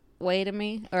way to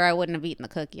me, or I wouldn't have eaten the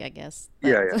cookie. I guess.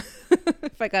 Yeah.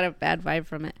 If I got a bad vibe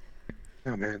from it,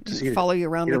 Oh man, just eat it. Follow you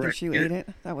around, Eat it making right. sure you ate it.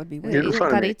 That would be Eat weird. it in you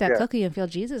front of gotta me, eat that yeah. cookie and feel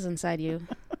Jesus inside you.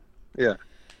 Yeah.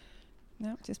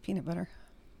 No, just peanut butter.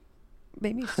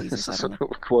 Maybe it's Jesus. I So, don't know.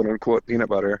 quote unquote peanut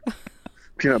butter.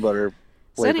 Peanut butter.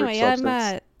 So flavored anyway, I'm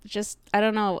substance. just I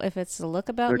don't know if it's a look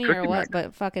about They're me or cookie what, magnet.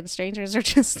 but fucking strangers are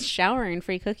just showering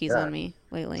free cookies Yeah. on me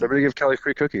lately. So everybody give Kelly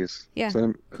free cookies. Yeah,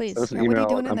 Send please. us an Now, what are you email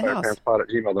doing at in the house?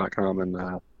 umpirepantspod@gmail.com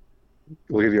and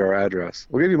we'll give you our address.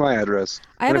 We'll give you my address.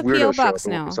 I have And a if P.O. weirdos show up, box it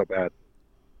won't now. be so bad.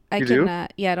 I You can, do?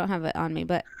 yeah, I don't have it on me,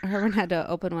 but Herman had to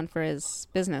open one for his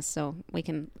business, so we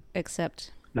can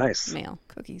accept Nice. mail.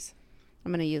 Cookies.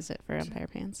 I'm gonna use it for Umpire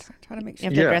Pants. Try to make You sure.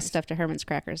 have to Yeah. address stuff to Herman's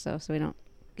Crackers, though, so we don't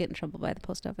get in trouble by the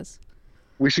post office.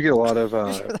 We should get a lot of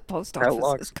Sure the post catalog.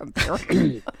 office is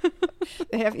comparing.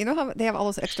 They have, you know how they have all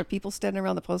those extra people standing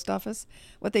around the post office?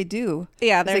 What they do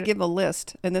Yeah, is they give them a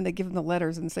list, and then they give them the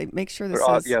letters and say, make sure this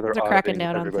says. they're they're cracking auditing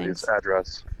down on everybody's things.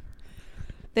 address.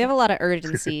 They have a lot of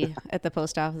urgency at the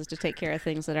post office to take care of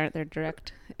things that aren't their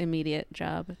direct, immediate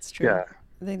job. It's true. Yeah.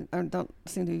 They don't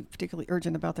seem to be particularly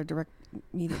urgent about their direct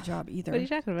immediate job either. What are you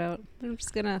talking about? I'm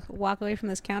just gonna walk away from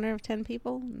this counter of 10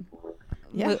 people and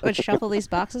Yeah. shuffle these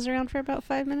boxes around for about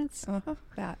 5 minutes.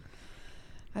 That.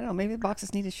 I don't know. Maybe the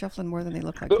boxes need shuffling more than they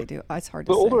look like The- they do. It's hard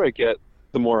The to older say. I get,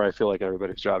 the more I feel like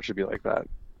everybody's job should be like that.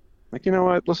 Like, you know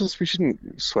what? We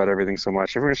shouldn't sweat everything so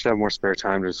much. Everyone should have more spare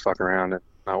time to just fuck around and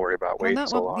not worry about Well, waiting not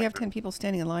so well. long. You have 10 people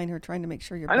standing in line who are trying to make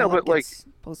sure your I know, ballot but like gets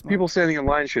people postmarked. standing in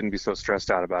line shouldn't be so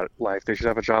stressed out about life. They should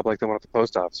have a job like the one at the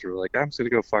post office where like, I'm just gonna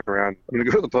go fuck around. I'm gonna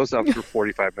go to the post office for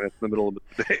 45 minutes in the middle of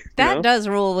the day. You That know? does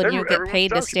rule when you get Everyone's paid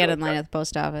to job should be stand in like line that. at the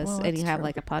post office Well, and you that's have true.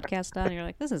 like a podcast on. You're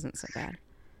like, this isn't so bad.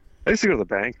 I used to go to the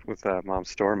bank with mom's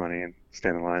store money and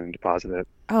stand in line and deposit it.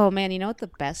 Oh man, you know what the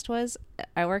best was?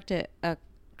 I worked at a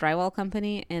drywall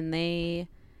company and they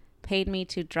paid me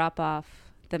to drop off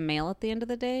the mail at the end of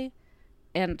the day.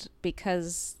 And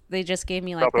because they just gave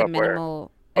me like Drop it the off where?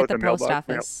 minimal Oh, at the the post mailbox?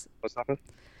 office, Post office?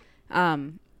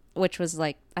 which was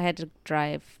like I had to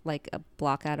drive like a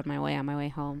block out of my way on my way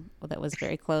home. Well, that was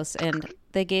very close. And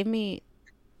they gave me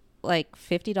like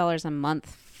 $50 a month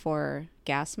for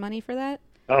gas money for that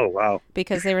Oh wow.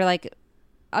 because they were like,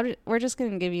 we're just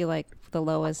going to give you like the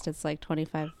lowest. It's like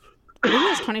 25. Maybe it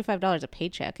was $25 a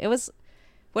paycheck. It was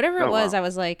whatever it Oh, was. wow. I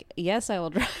was like, yes, I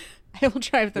will drive. I will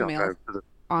drive the Yeah, mail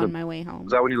on my way home.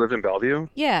 was that when you lived in Bellevue?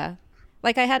 Yeah.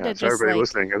 Like I had Yeah, to so just everybody like,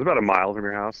 listening, it was about a mile from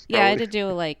your house. yeah, I had Probably. to do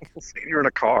like, You're in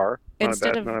a car.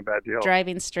 instead Not a bad deal.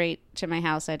 driving straight to my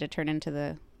house, I had to turn into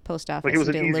the post office Like it was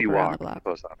and an do a easy loop around the walk to the block.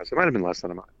 post office. It might have been less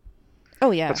than a mile.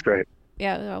 Oh yeah. That's great.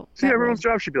 Yeah. No, See, that everyone's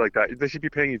ruled. job should be like that. They should be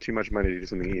paying you too much money to do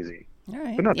something easy, All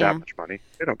right. but not Yeah. that much money.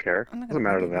 They don't care. I'm not Doesn't going to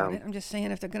matter argue to about them. it. I'm just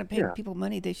saying if they're going to pay Yeah. people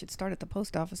money, they should start at the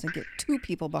post office and get 2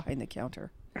 people behind the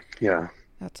counter. Yeah.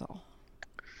 That's all.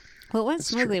 Well, it went It's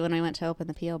true. smoothly when we went to open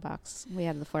the PO box. We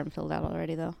had the form filled out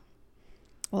already, though.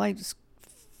 Well, I just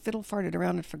fiddle farted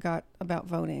around and forgot about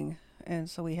voting, and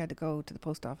so we had to go to the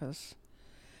post office.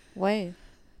 Why?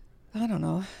 I don't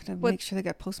know, to What- make sure they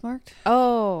got postmarked.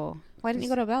 Oh, why didn't you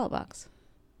go to a ballot box?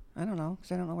 I don't know,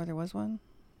 because I don't know where there was one.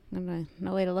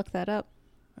 No way to look that up.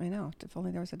 I know, if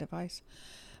only there was a device.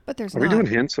 But there's Are not. we doing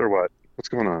hints or what? What's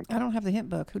going on? I don't have the hint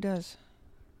book. Who does?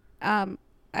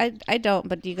 I don't.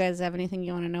 But do you guys have anything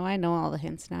you want to know? I know all the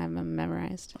hints now. I'm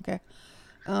memorized. Okay.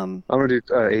 I'm gonna do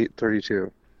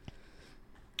 832.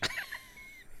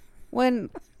 When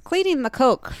cleaning the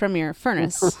coke from your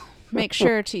furnace, make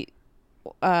sure to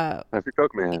Have your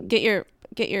Coke man. get your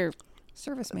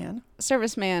Serviceman.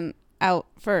 serviceman out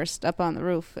first up on the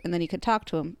roof, and then you could talk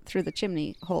to him through the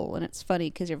chimney hole. And it's funny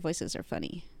because your voices are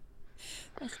funny.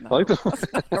 That's I not, like the.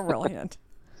 that's not a real hint.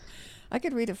 I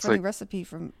could read a funny like- recipe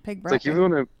from Peg It's like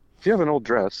Bracken. if you have an old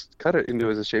dress, cut it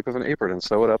into the shape of an apron and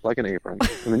sew it up like an apron,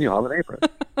 and then you'll have an apron.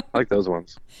 I like those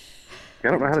ones. I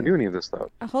don't know how to do any of this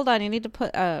though. Hold on, you need to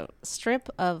put a strip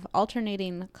of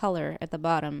alternating color at the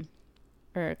bottom,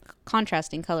 or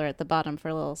contrasting color at the bottom for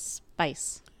a little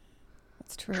spice.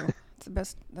 That's true. It's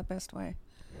the best way.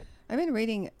 I've been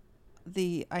reading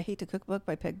the I Hate to Cook book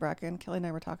by Peg Bracken. Kelly and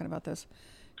I were talking about this.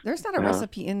 There's not a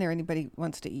recipe in there anybody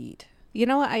wants to eat. You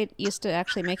know what I used to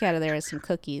actually make out of there is some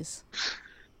cookies. You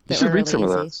that should were read some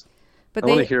really of easy. those. But I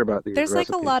want to hear about these there's like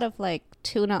a recipes. lot of like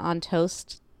tuna on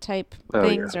toast type Oh,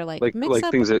 things, yeah. or like like mix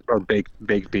up. things that are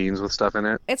baked beans with stuff in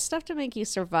it. It's stuff to make you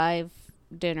survive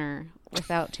dinner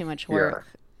without too much work.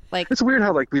 Like It's weird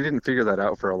how like we didn't figure that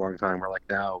out for a long time. We're like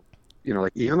now,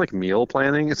 like even like meal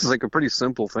planning, it's like a pretty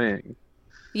simple thing.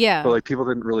 yeah, But like people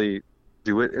didn't really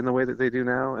do it in the way that they do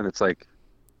now, and it's like,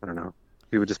 I don't know.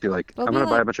 He would just be like, Well, I'm be gonna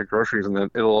buy like- a bunch of groceries, and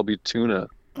then it'll all be tuna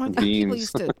I and think people beans.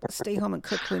 used to stay home and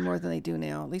cook way more than they do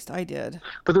now. At least I did.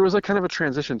 But there was like kind of a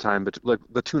transition time, but like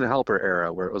the tuna helper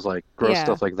era, where it was like gross Yeah.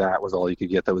 stuff like that was all you could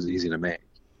get that was easy to make,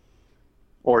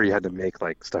 or you had to make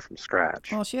like stuff from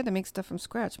scratch, Well, she had to make stuff from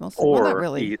scratch mostly. Well, not or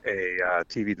really. eat a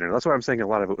TV dinner. That's why I'm saying a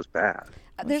lot of it was bad.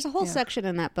 there's a whole yeah. section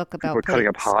in that book People about were cutting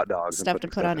up putting hot dogs and stuff to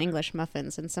putting put on in it. English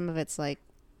muffins, and some of it's like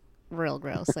real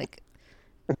gross, like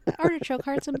artichoke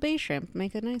hearts and bay shrimp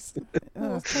make a nice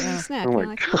little tiny yeah. snack. Oh And my you're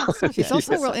like, oh, it's so God. She's good.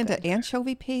 also It's real so into good.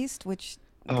 anchovy paste, which,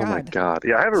 Oh my God!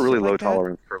 Yeah, I have a Shit really like low that?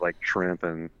 tolerance for like shrimp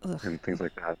and Ugh. things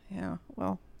like that. Yeah,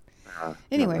 well, I'm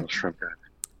Anyway. not a shrimp guy.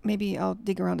 maybe I'll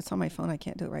dig around. It's on my phone. I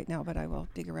can't do it right now, but I will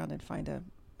dig around and find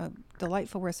a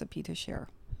delightful recipe to share.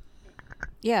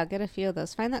 Yeah, get a few of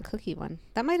those. Find that cookie one.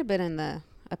 That might have been in the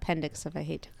appendix of I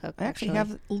Hate to Cook. I actually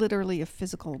have literally a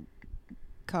physical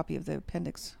copy of the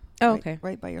appendix. Oh, right, okay.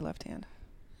 Right by your left hand.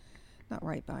 Not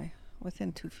right by,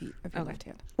 within 2 feet of your Okay. left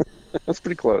hand. That's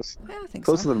pretty close. Yeah, I think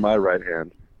Closer so. than my right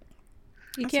hand.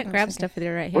 You That's can't what I grab was stuff with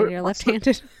your right What- hand. You're what's the-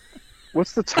 left-handed.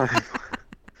 What's the time?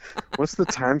 What's the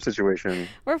time situation?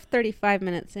 We're 35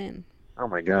 minutes in. Oh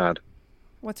my God!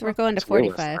 What's We're wrong? going to It's way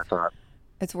less than 45. I thought.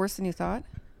 It's worse than you thought?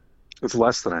 It's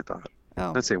less than I thought.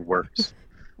 Oh, I'd say worse.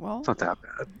 well, It's not that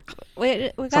bad. We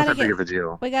It's not gotta that big get of a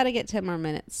deal. 10 more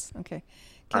minutes. okay.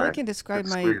 All Kelly right. can describe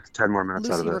Let's my squeeze 10 more minutes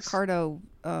out Lucy of this. Ricardo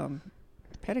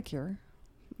pedicure.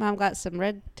 Mom got some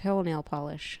red toenail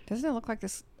polish. Doesn't it look like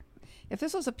this? If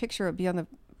this was a picture, it'd be on the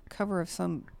cover of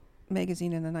some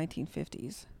magazine in the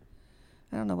 1950s.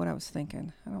 I don't know what I was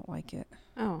thinking. I don't like it.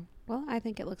 Oh, well, I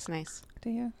think it looks nice. Do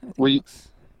you? I think Well, it you- looks...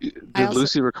 Did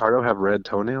Lucy Ricardo have red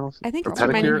toenails? I think Or it's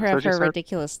reminding pedicure, her is that of what you her said?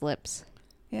 ridiculous lips.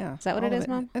 Yeah. Is that what all it of is,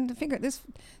 Mom? And the finger, this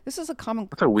is a common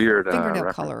That's a weird fingernail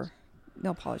reference. color,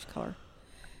 nail polish color.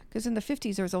 Because in the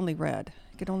 50s, there was only red.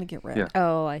 You could only get red. Yeah.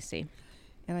 Oh, I see.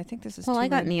 And I think this is Well, too I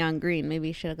got red. neon green. Maybe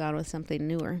you should have gone with something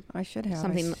newer. I should have.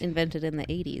 Something invented in the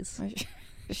 80s.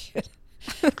 I should.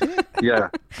 Yeah,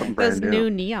 something Those brand new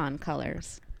neon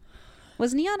colors.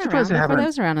 Was neon around Surprised they before? haven't- That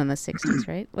was around in the 60s,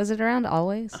 right? Was it around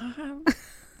always?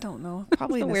 Don't know.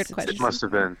 Probably That's a in the weird 60s. question. It must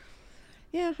have been.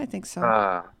 Yeah, I think so.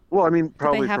 Well, I mean, Do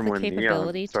probably they have from the when neon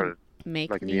capability started. to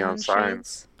make like neon, neon signs.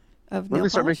 shades? Of When nail did they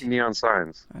start polish? making neon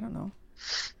signs? I don't know.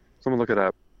 Someone look it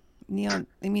up. Neon.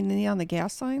 I mean, the neon, the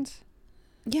gas signs.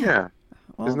 Yeah.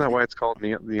 Well, Isn't that why it's called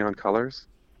neon colors?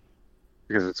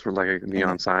 Because it's like a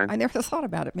neon sign? I never thought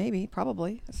about it. Maybe,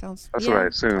 probably. It sounds That's what I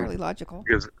entirely assume. logical.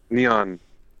 Because neon,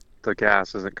 the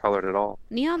gas, isn't colored at all.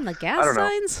 Neon the I gas don't know.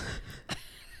 signs?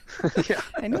 Yeah.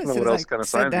 I knew I as don't know soon what as else I kind of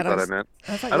said signs you that, thought I was- meant.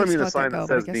 I thought I don't you mean the just let sign that that go,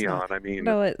 but I says guess neon. not. I mean,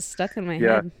 No, it stuck in my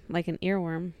Yeah. head like an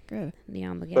earworm. Good.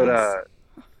 Neon the gas.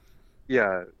 but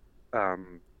yeah,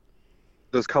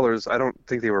 those colors, I don't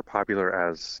think they were popular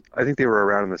as, I think they were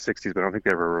around in the 60s, but I don't think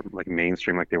they were like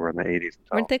mainstream like they were in the 80s.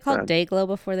 Weren't they called then. Dayglow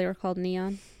before they were called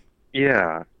neon?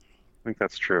 Yeah, I think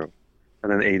that's true.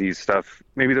 And then 80s stuff,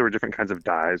 maybe there were different kinds of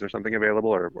dyes or something available,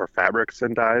 or fabrics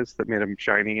and dyes that made them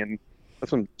shiny, and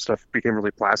that's when stuff became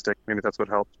really plastic. Maybe that's what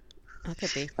helped. That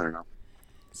could be I don't know.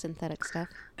 synthetic stuff.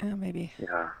 Maybe.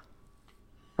 Yeah. I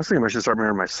was thinking I should start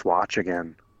wearing my swatch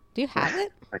again. Do you have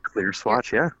it? My clear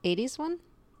swatch, yeah. 80s one?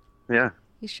 Yeah.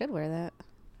 You should wear that.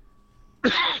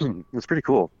 It's pretty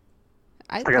cool.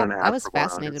 I I got an thought, ad I was for one on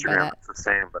fascinated by Instagram. that. It's the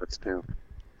same, but it's new.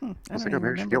 I I was don't like, even oh,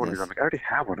 maybe I should remember get one of these. this. I'm like, I already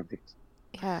have one of these.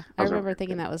 Yeah, I Those are remember really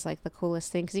thinking good. that was like the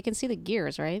coolest thing because you can see the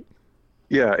gears, right?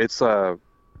 Yeah, it's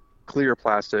clear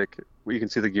plastic. You can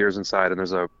see the gears inside, and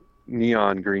there's a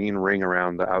neon green ring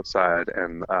around the outside,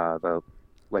 and the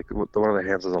one of the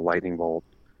hands is a lightning bolt.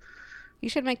 You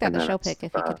should make that And the then show it's, pic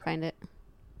if you could find it.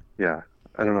 Yeah,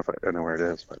 I don't know if I know where it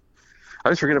is, but I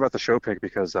always forget about the show pic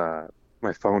because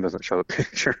my phone doesn't show the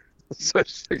picture. So I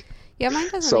just like, Yeah, mine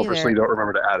doesn't selfishly either. don't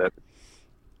remember to add it.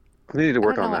 I need to I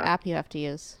work don't know on what that. app you have to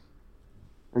use.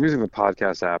 I'm using the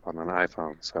podcast app on an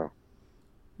iPhone, so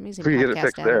I'm using if we could get it Podcast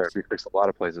fixed there, Addict. we could fix a lot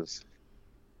of places.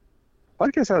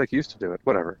 Podcast Addict used to do it.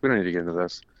 Whatever. We don't need to get into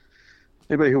this.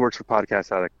 Anybody who works for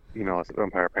Podcast Addict, email us at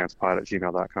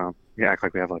umpirepantspod@gmail.com. We act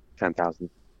like we have like 10,000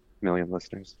 million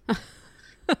listeners.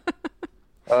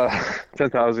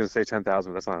 10,000, I was going to say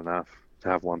 10,000, but that's not enough to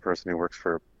have one person who works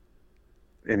for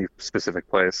any specific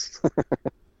place.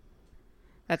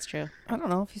 That's true. I don't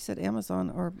know if you said Amazon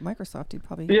or Microsoft, you'd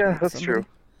probably Yeah, get that's somebody. true.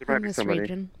 There might In be this somebody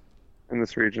region. in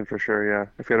this region for sure, yeah.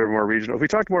 If we had a more regional, if we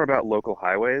talked more about local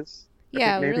highways, I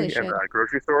Yeah, think we maybe, really should. and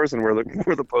grocery stores and where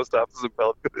the post office in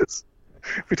Bellevue is.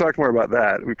 If we talked more about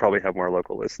that, we probably have more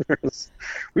local listeners.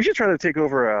 We should try to take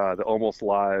over the Almost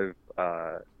Live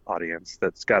audience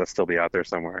that's got to still be out there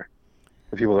somewhere.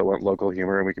 The people that want local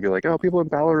humor, and we could be like, oh, people in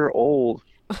Ballard are old,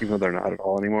 even though they're not at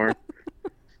all anymore.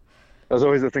 That was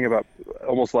always the thing about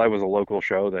Almost Live was a local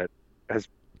show that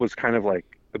was kind of like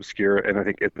obscure, and I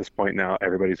think at this point now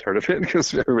everybody's heard of it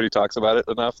because everybody talks about it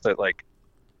enough that like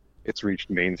it's reached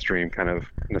mainstream kind of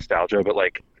nostalgia. But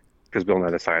like, because Bill Nye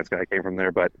the Science Guy came from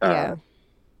there, but Yeah.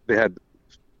 they had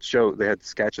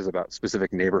sketches about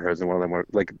specific neighborhoods, and one of them were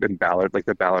like in Ballard, like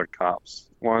the Ballard Cops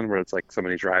one, where it's like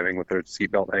somebody driving with their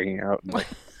seatbelt hanging out, and like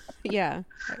Yeah,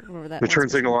 I remember that. the one turn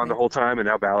signal on the specifically. whole time, and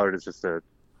now Ballard is just the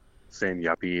same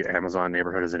yuppie Amazon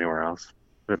neighborhood as anywhere else.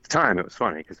 But at the time, it was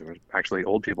funny because there were actually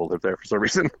old people lived there for some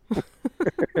reason.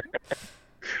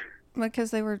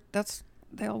 Because they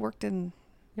all worked in,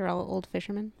 You're all old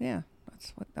fishermen. that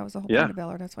was the whole Yeah. point of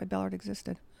Ballard. That's why Ballard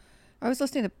existed. I was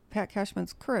listening to Pat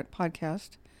Cashman's current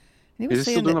podcast, and he Is was he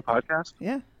saying still doing that, a podcast?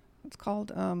 yeah, it's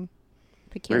called, Maybe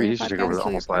Peculiar he should take over the podcast.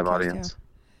 Almost Live Podcast, audience.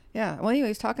 yeah. Well, anyway,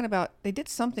 he's talking about, they did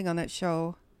something on that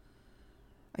show.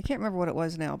 I can't remember what it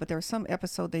was now, but there was some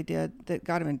episode they did that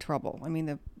got him in trouble. I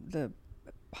mean, the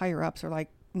higher ups are like,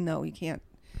 no, you can't.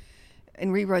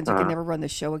 In reruns, you can never run the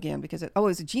show again because it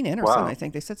was Gene Anderson, Wow. I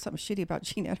think. They said something shitty about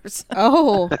Gene Anderson.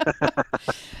 Oh,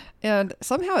 And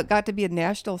somehow it got to be a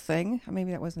national thing.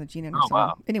 Maybe that wasn't a Gene Anderson wow.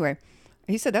 one. Anyway,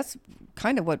 he said that's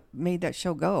kind of what made that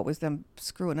show go. It was them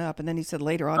screwing up. And then he said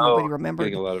later on, nobody remembered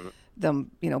getting a lot of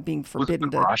them, being Was it forbidden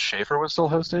when to. Ross Schaefer was still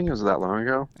hosting? Was it that long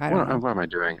ago? I don't know. What am I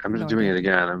doing? I'm just No doing idea. it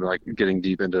again. I'm like getting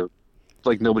deep into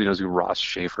like nobody knows who Ross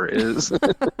Schaefer is.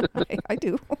 I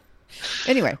do.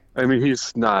 Anyway, I mean,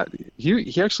 he's not. He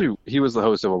was the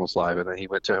host of Almost Live, and then he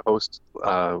went to host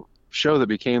a show that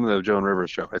became the Joan Rivers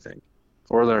show, I think,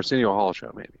 or the Arsenio Hall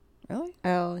show, maybe. really?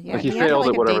 Oh, yeah. Like he had failed like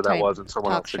at a whatever that daytime was, and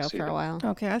someone talk else show for succeeded. a while.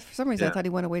 Okay, for some reason I Yeah. thought he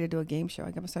went away to do a game show.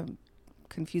 I guess I'm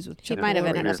confused with He Chip might have Woolery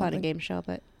ended or up on a something. game show,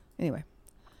 but Anyway,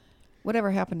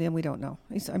 whatever happened to him, we don't know.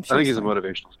 I'm I sure think he's a fine.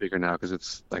 motivational speaker now because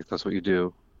it's like that's what you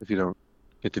do if you don't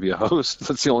get to be a host.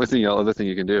 That's the only other thing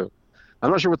you can do. I'm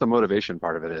not sure what the motivation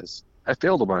part of it is. I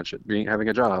failed a bunch at having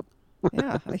a job.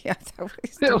 Yeah, yeah, that's what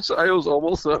he's I doing. was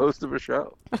almost the host of a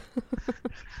show.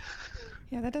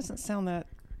 Yeah, that doesn't sound that.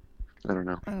 I don't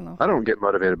know. I don't know. I don't get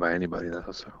motivated by anybody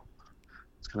though, so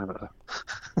it's kind of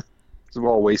it's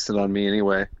all wasted on me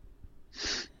anyway.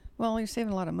 Well, you're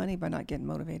saving a lot of money by not getting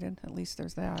motivated. At least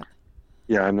there's that.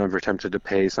 Yeah, I'm never tempted to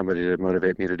pay somebody to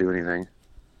motivate me to do anything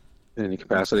in any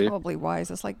capacity. Probably wise.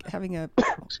 It's like having a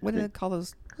what do they call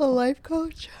those? a life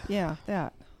coach. Yeah,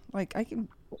 that. Like I can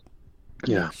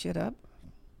Yeah. make shit up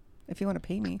if you want to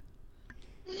pay me.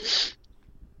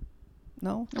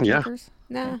 No, no Yeah. takers?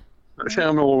 Nah.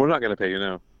 Well, we're not going to pay you,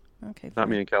 no. Okay, Not fine.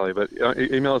 me and Kelly, but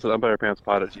email us at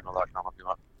umpirepantspod@gmail.com if you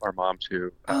want our mom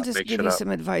to I'll just make give shit you up.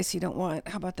 some advice you don't want.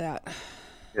 How about that?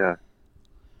 Yeah.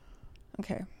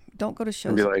 Okay. Don't go to be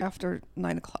shows like- after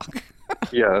 9:00.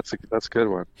 Yeah, that's a good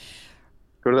one.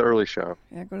 Go to the early show.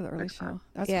 Yeah, go to the early show.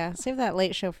 That's Yeah, save that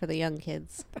late show for the young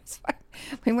kids. That's fine.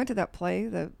 We went to that play,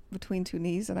 the Between Two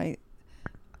Knees, and I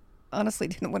honestly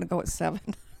didn't want to go at 7.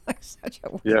 Like such a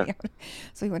Yeah. weird.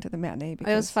 So we went to the matinee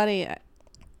because It was funny.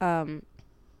 I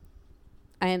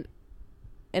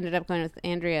ended up going with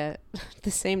Andrea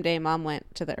the same day Mom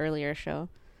went to the earlier show.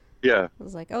 Yeah. I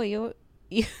was like, "Oh, you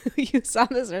saw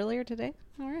this earlier today?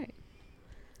 All right."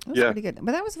 it was Yeah. pretty good.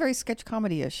 But that was very sketch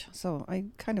comedy-ish, so I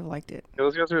kind of liked it.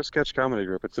 Those guys are a sketch comedy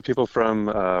group. It's the people from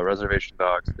Reservation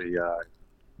Dogs, the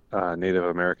Native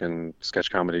American sketch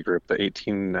comedy group, the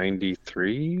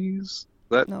 1893s?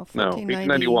 No,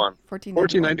 1891.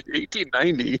 1491.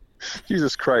 1890.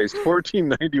 Jesus Christ.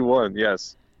 1491,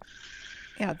 yes.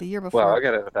 Yeah, the year before. Wow, I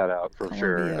gotta edit that out for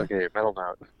sure. Columbia. Okay, mental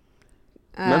note.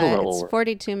 Mental note will It's work.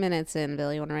 42 minutes in,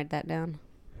 Bill. You want to write that down?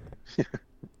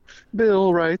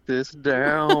 Bill, write this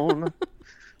down.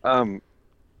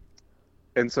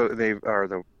 And so they are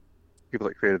the people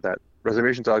that created that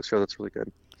Reservation Dogs show that's really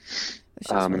good. The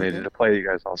show's And really they good. did a play you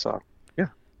guys all saw. Yeah,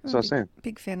 that's what I was saying.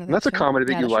 Big fan of And that that's a show. comedy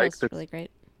that Yeah, you the like. show's That's really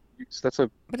great. a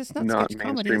But it's not not sketch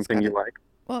comedy. mainstream It's thing got you a- like.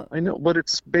 Well, I know, but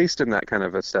it's based in that kind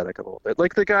of aesthetic a little bit.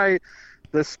 Like the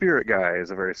spirit guy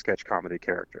is a very sketch comedy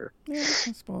character. yeah,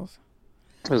 I suppose.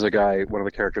 There's a guy, one of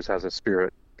the characters has a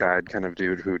spirit guide kind of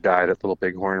dude who died at Little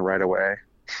Bighorn right away.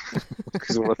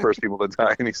 He's one of the first people to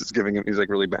die, and he's like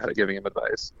really bad at giving him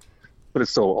advice. But it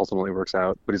still ultimately works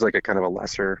out. But he's like a kind of a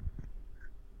lesser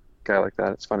guy like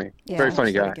that. It's funny. Yeah, Very I'll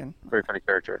funny watch that guy. again. Very funny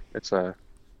character. It's the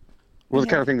Yeah.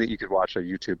 kind of thing that you could watch a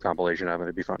YouTube compilation of and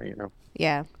it'd be funny, you know?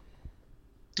 Yeah.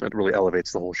 It really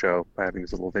elevates the whole show by having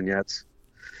these little vignettes.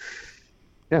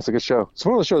 Yeah, it's a good show. It's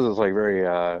one of the shows that's like very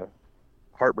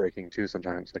heartbreaking too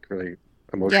sometimes, like really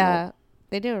emotional. Yeah.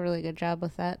 They do a really good job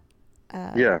with that. Yeah.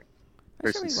 I Very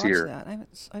should rewatch sincere. that.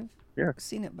 I've Yeah.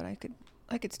 seen it, but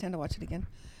I could stand to watch it again.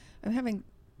 I'm having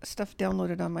stuff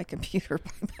downloaded on my computer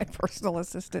by my personal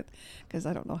assistant because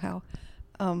I don't know how.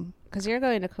 Because you're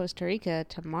going to Costa Rica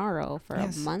tomorrow for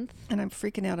Yes. a month. And I'm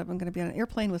freaking out. I'm going to be on an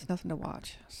airplane with nothing to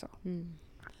watch. So,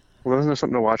 Well, isn't there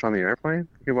something to watch on the airplane?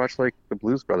 You can watch like the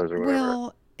Blues Brothers or whatever.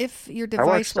 well, if your I device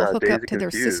watched, will hook Dazed up and to their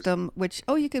Confused. system, which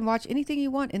you can watch anything you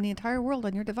want in the entire world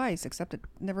on your device, except it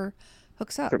never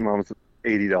hooks up. Except Mom's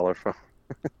 $80 phone.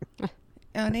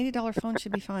 An $80 phone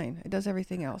should be fine. It does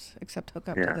everything else except hook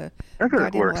up to Yeah. the Everything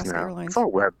goddamn works Alaska now. Airlines. It's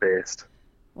all web based.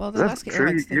 Well, Is the that Alaska true?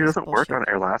 Airlines thing It is doesn't work bullshit.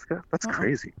 on Alaska? That's Uh-uh.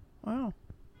 crazy. Wow.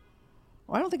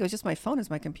 Well, I don't think it was just my phone; it's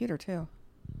my computer too.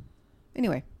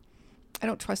 Anyway, I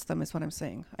don't trust them, is what I'm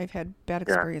saying. I've had bad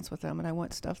Yeah. experience with them, and I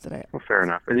want stuff that I Well, fair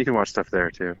enough. And you can watch stuff there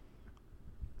too.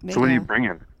 maybe. So what are you Yeah.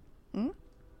 bringing?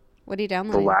 What are you The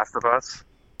downloading? Last of Us?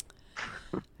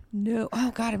 No.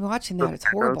 Oh God, I'm watching The that. It's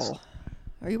Echoes? horrible.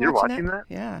 Are you You're watching watching that?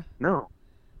 Yeah, No.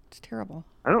 it's terrible.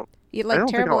 I don't. You I like don't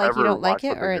think terrible, I'll like you ever don't like watch it,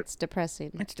 something or that- it's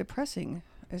depressing? It's depressing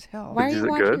as hell. Why are Is you it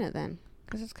watching good? it then?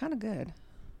 Because it's kind of good.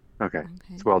 Okay. Okay.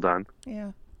 It's well done.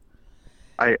 Yeah.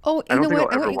 I Oh, I you don't know think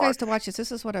what? I I'll want ever you guys to watch- watch this.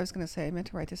 This is what I was going to say. I meant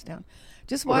to write this down.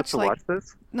 Just We'll have watch to like watch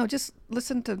this? no, just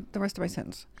listen to the rest of my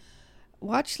sentence.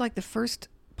 Watch like the first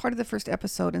part of the first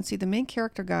episode and see the main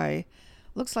character guy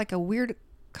looks like a weird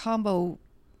combo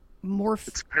morph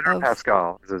It's Pedro of.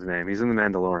 Pascal is his name. He's in The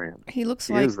Mandalorian. He looks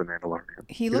He like is The Mandalorian.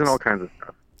 he He's looks- in all kinds of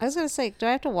stuff. I was gonna say, do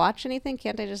I have to watch anything?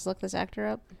 Can't I just look this actor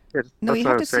up? No, that's you what I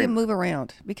have to was see him saying. move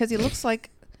around because he looks like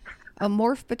a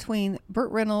morph between Burt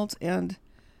Reynolds and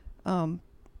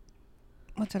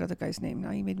what's that other guy's name?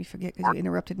 Now you made me forget because you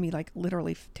interrupted me like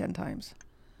literally 10 times.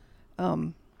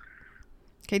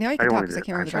 Okay, now you I can don't talk want because to I do can't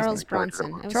remember the guy's Charles name. Bronson.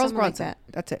 It was Charles something Bronson. Like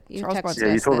that. That's it. You Charles texted Bronson. Yeah,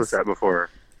 you us told us this. that before.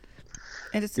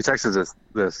 And it's You texted us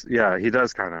this. Yeah, he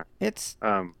does kind of. it's He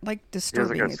like has like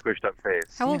disturbing. a squished up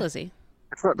face. How old Yeah. is he?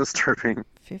 It's not disturbing.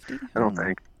 50? I don't know.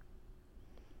 think.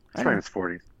 I He's don't probably in his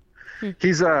 40s. Hmm.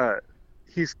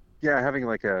 He's having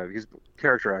like he's a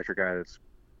character actor guy that's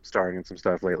starring in some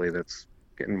stuff lately that's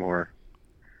getting more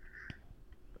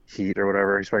heat or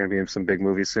whatever. He's probably gonna be in some big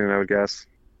movies soon, I would guess.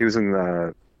 He's in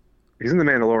the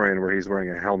Mandalorian where he's wearing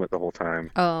a helmet the whole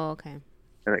time, Oh, okay.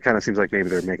 and it kind of seems like maybe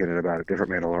they're making it about a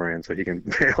different Mandalorian so he can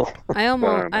bail. I But I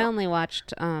don't I know. only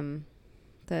watched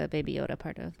the Baby Yoda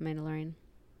part of Mandalorian.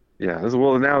 Yeah,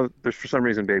 well now there's for some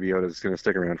reason Baby Yoda is gonna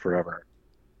stick around forever.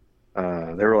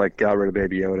 They were like got rid of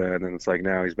Baby Yoda, and then it's like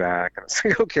now he's back, and it's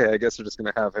like okay, I guess we're just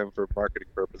gonna have him for marketing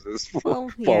purposes Well,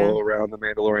 follow around the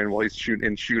Mandalorian while he's shooting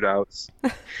in shootouts.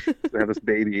 They have this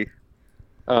baby.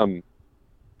 Um,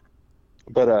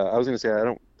 but I was gonna say I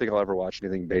don't think I'll ever watch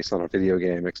anything based on a video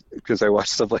game because I watch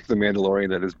stuff like The Mandalorian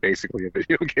that is basically a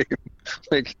video game.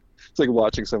 Like it's like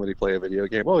watching somebody play a video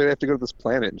game. Oh, they have to go to this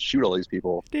planet and shoot all these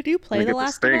people. Did you And play they The get this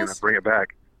Last thing of and then Us? bring it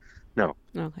back. No,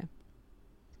 Okay.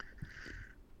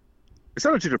 it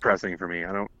sounded too depressing for me.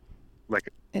 I don't like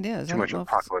It is. too I much don't know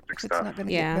apocalyptic if it's stuff. not going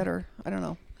to Yeah. get better. I don't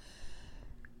know.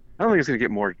 I don't think it's gonna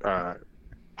get more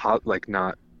like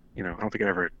not I don't think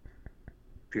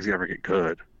it's gonna ever get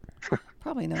good.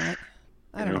 Probably not.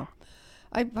 I You don't know?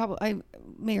 know. I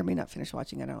may or may not finish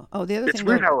watching. I don't know. Oh, the other It's thing.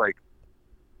 weird though, how like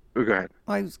oh go ahead.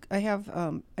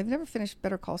 I've never finished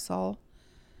Better Call Saul.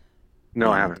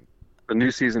 No, I And- haven't. The new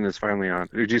season is finally on.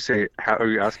 Did you say how are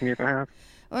you asking me if I have?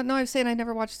 Oh no, I was saying I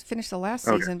never finished the last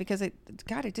Okay. season because it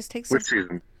just takes Which some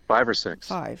season? 5 or 6?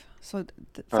 5. So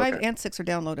 5 Okay. and 6 are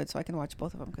downloaded, so I can watch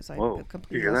both of them because I Whoa, you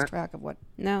completely hear lost that? track of what.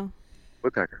 No.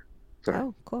 Woodpecker. Sorry.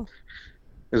 Oh, cool.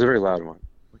 It's a very loud one.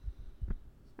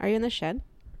 Are you in the shed?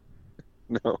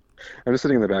 No. I'm just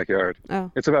sitting in the backyard. Oh,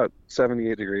 It's about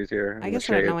 78 degrees here I in the guess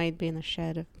I didn't shade. know I'd be in the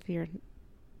shed if you're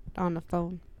on the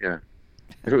phone. Yeah.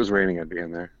 If it was raining, I'd be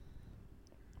in there.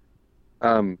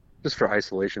 Just for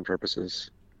isolation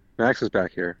purposes. Max is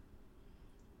back here.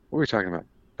 What were we talking about?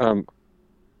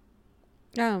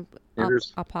 Oh,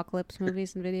 Anders? apocalypse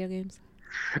movies and video games.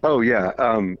 Oh yeah.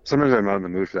 Sometimes I'm not in the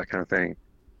mood for that kind of thing.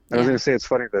 I was Yeah. gonna say it's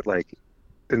funny that like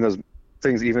in those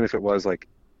things, even if it was like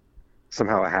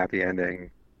somehow a happy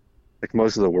ending, like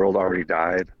most of the world already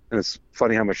died, and it's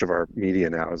funny how much of our media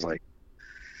now is like,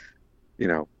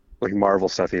 like Marvel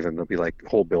stuff. Even there'll be like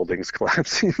whole buildings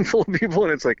collapsing full of people,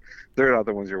 and it's like they're not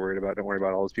the ones you're worried about. Don't worry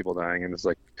about all those people dying, and it's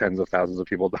like tens of thousands of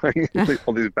people dying in like,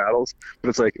 all these battles. But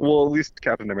it's like, well, at least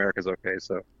Captain America's okay.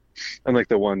 So, unlike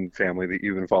the one family that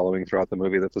you've been following throughout the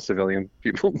movie, that's a civilian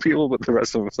people, but the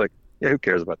rest of them, it's like, yeah, who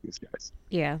cares about these guys?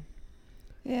 Yeah.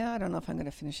 Yeah, I don't know if I'm going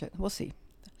to finish it. We'll see.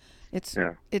 It's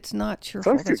Yeah. it's not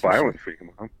cheerful. Sounds too that's for sure. violent for you,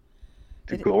 Mom.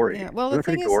 Too It- gory. yeah, well, Isn't the it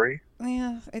pretty thing is- gory?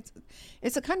 Yeah,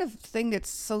 it's a kind of thing that's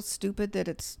so stupid that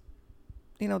it's,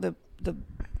 the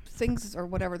things or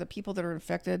whatever, the people that are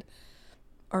infected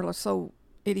are so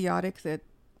idiotic that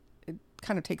it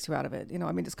kind of takes you out of it.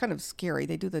 I mean, it's kind of scary.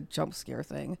 They do the jump scare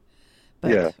thing, but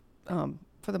Yeah.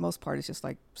 For the most part, it's just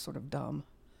like sort of dumb.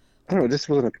 I don't know. It just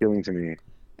wasn't appealing to me.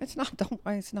 It's not. Don't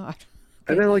why it's not.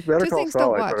 And then like Better Two Call things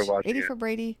Saul, don't I started watch: watching 80 it. for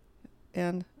Brady,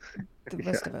 and the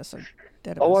rest of us are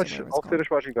dead. Of I'll us, or watch. whatever it's I'll called.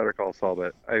 finish watching Better Call Saul,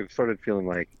 but I've started feeling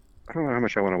like I don't know how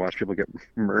much I want to watch people get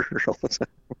murdered all the time.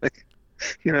 Like,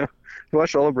 I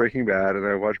watched all of Breaking Bad and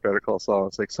I watched Better Call Saul.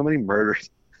 It's like so many murders,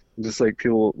 just like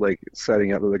people like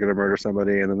setting up that they're gonna murder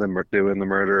somebody and then them doing the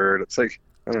murder. And it's like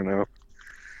I don't know.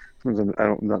 Sometimes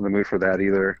I'm not in the mood for that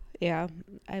either. Yeah.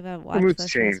 I haven't The watched mood's those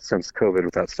changed shows. since COVID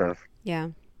with that stuff. Yeah.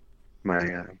 My I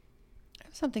have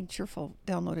something cheerful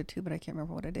downloaded too, but I can't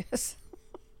remember what it is.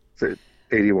 is it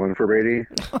 81 for Brady?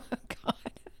 Oh God,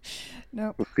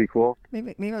 no. The sequel.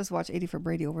 Maybe I was watch 80 for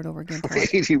Brady over and over again. till I-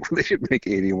 80, they should make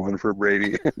 81 for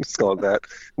Brady and just call it that.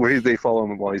 Where they follow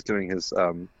him while he's doing his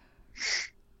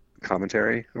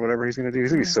commentary or whatever he's going to do.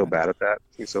 He's going to be so bad at that.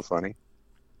 He's so funny.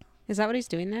 Is that what he's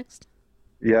doing next?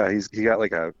 Yeah, he got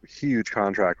like a huge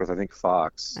contract with I think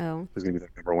Fox. Oh. He's going to be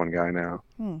the #1 guy now.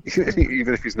 Hmm.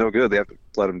 Even if he's no good, they have to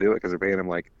let him do it because they're paying him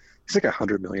like it's like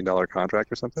 $100 million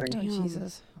contract or something. Oh, Damn.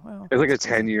 Jesus! Wow. It's like a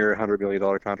 10-year, $100 million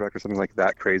contract or something like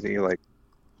that crazy. Like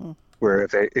where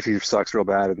if he sucks real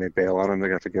bad and they bail on him, they're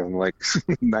gonna have to give him like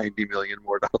 $90 million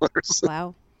more dollars.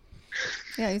 Wow.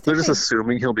 Yeah, you They're think just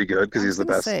assuming he'll be good because I he's was the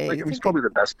gonna best. say, Like, you he's think probably the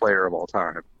best player of all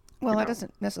time. Well, you that know.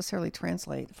 doesn't necessarily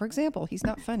translate. For example, he's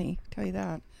not funny. Tell you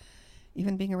that.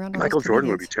 Even being around all Michael those Jordan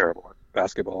would be comedians. terrible at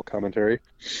basketball commentary.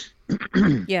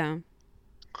 I Yeah.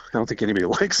 don't think anybody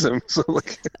likes him, so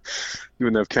like he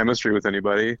wouldn't have chemistry with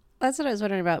anybody. That's what I was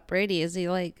wondering about Brady. Is he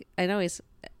like, I know he's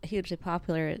hugely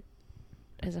popular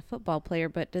as a football player,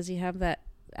 but does he have that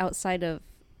outside of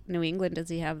New England? Does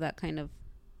he have that kind of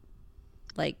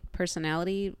like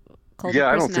personality, cult of Yeah,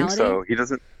 I don't think personality? so. He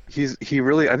doesn't. He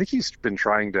really. I think he's been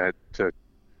trying to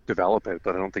develop it,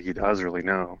 but I don't think he does really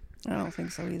know. I don't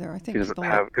think so either. I He think doesn't people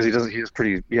have because he doesn't. He's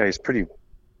pretty. Yeah, he's pretty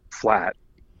flat.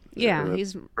 Yeah, The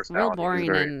he's real personality is boring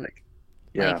very and like.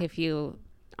 like Yeah, if you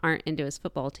aren't into his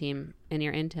football team and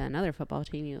you're into another football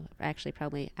team, you actually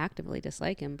probably actively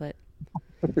dislike him. But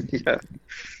yeah,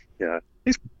 yeah.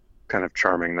 He's kind of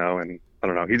charming though, and I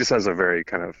don't know. He just has a very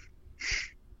kind of.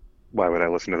 Why would I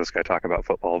listen to this guy talk about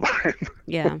football vibe?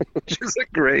 yeah, Which is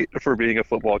great for being a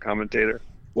football commentator.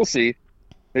 We'll see.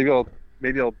 Maybe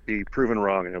I'll be proven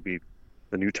wrong and he'll be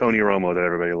the new Tony Romo that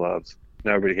everybody loves.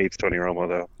 Now everybody hates Tony Romo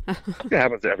though. It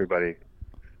happens to everybody.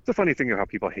 It's a funny thing how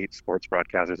people hate sports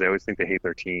broadcasters. They always think they hate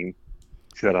their team.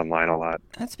 See that online a lot.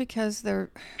 that's because they're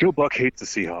Joe Buck hates the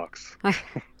Seahawks.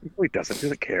 He doesn't. He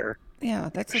doesn't care. yeah,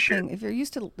 that's the Shit. thing. If you're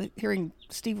used to hearing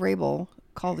Steve Rabel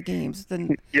call the games,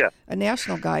 then Yeah. a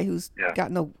national guy who's Yeah.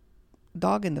 got no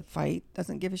dog in the fight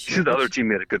doesn't give a See, shit. the other which- team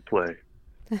made a good play.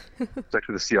 It's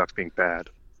actually the Seahawks being bad.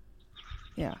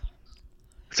 Yeah.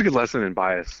 It's a good lesson in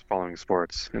bias following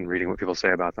sports and reading what people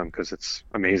say about them because it's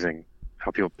amazing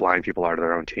how blind people are to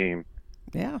their own team.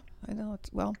 Yeah, I know.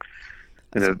 It's well.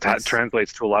 And that's-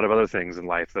 translates to a lot of other things in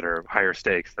life that are higher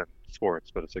stakes than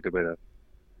sports, but it's a good way to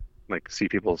like see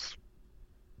people's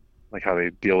like how they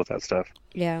deal with that stuff.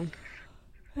 yeah.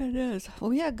 It is. Well,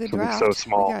 we had a good Something draft. so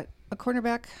small. We got a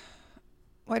cornerback,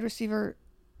 wide receiver,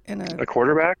 and A a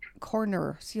quarterback?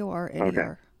 corner. CORNER. Okay.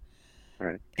 All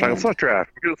right. Fine, let's not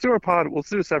draft. Let's do our pod. Let's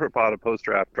do a separate pod of post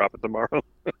draft. Drop it tomorrow. All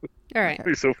right, It'd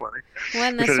be so funny. we'll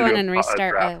end We're this trying to one do and a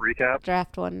restart draft a recap.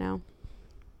 draft one now.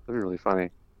 That'd be really funny.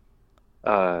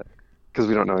 Because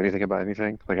we don't know anything about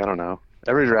anything. Like I don't know.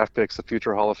 Every draft pick's a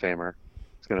future Hall of Famer.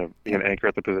 It's gonna be an anchor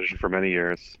at the position for many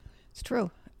years. It's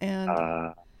true.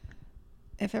 And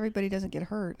if everybody doesn't get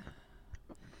hurt,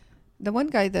 the one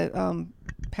guy, the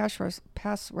pass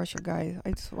rusher guy,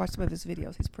 I just watched some of his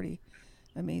videos. He's pretty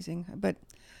amazing. But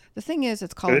the thing is,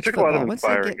 it's college took a lot of football.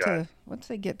 inspiring Once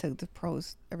they get to the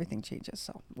pros, everything changes.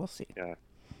 So we'll see. Yeah.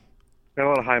 Got a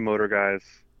lot of high motor guys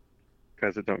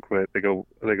that don't quit. They go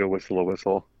whistle a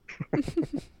whistle.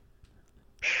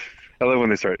 I love when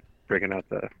they start breaking out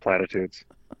the platitudes.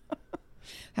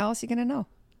 How else are you going to know?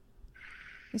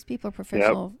 These people are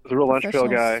professional. The real lunch pail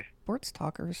professional guy. Sports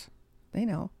talkers. They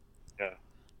know. Yeah.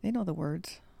 They know the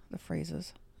words, the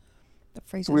phrases. The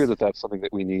phrases. It's weird that that's something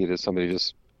that we need is somebody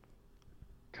just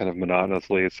kind of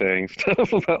monotonously saying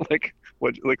stuff about like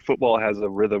football has a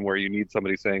rhythm where you need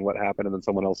somebody saying what happened and then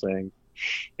someone else saying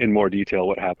in more detail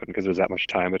what happened because there's that much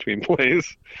time between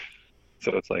plays.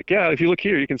 So it's like, yeah, if you look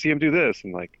here, you can see him do this,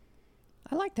 and like,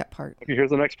 I like that part. okay, here's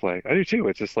the next play. I do too.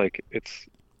 It's just like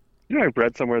I've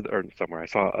read somewhere I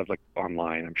saw like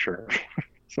online, I'm sure,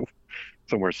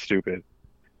 somewhere stupid,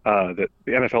 that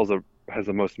the NFL has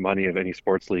the most money of any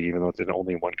sports league, even though it's in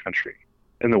only one country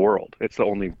in the world. It's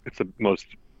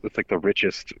like the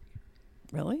richest,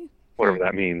 Really? whatever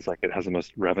that means. Like it has the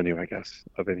most revenue, I guess,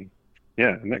 of any.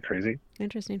 Yeah, isn't that crazy?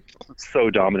 Interesting. It's so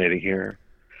dominating here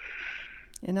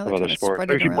And now of they're other trying to sports.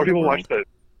 spread it Actually, around more the people world. watch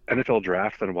the NFL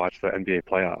draft than watch the NBA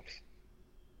playoffs.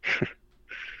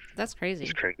 That's crazy.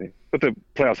 It's crazy. But the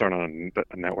playoffs aren't on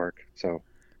a network, so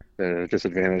the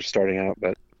disadvantage starting out.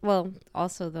 But Well,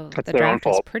 also the That's their own draft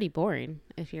is fault. pretty boring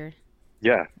if you're.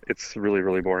 yeah, it's really,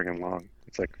 really boring and long.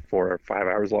 It's like 4 or 5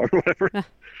 hours long or whatever.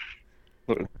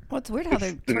 Well, it's weird how they're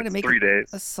And trying to it's make 3 it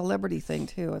days. a celebrity thing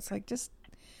too. It's like just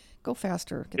go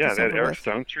faster. Get Yeah, this they had over Eric with.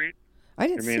 Stone Street. I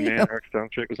didn't Your main see man, him. Eric Stone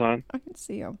Street was on, I didn't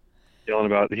see him. yelling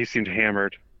about. He seemed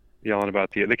hammered, yelling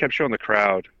about They kept showing the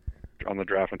crowd on the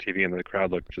draft on TV, and the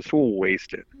crowd looked just so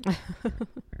wasted,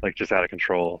 like just out of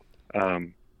control.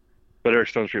 But Eric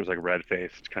Stone Street was like red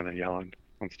faced, kind of yelling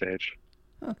on stage.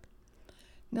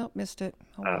 Nope, missed it.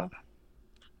 Oh, Uh, well.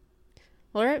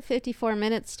 Well, we're at 54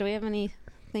 minutes. Do we have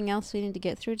anything else we need to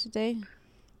get through today?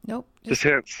 Nope. Just Just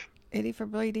hints. 80 for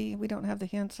Brady. We don't have the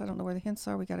hints. I don't know where the hints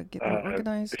are. We got to get more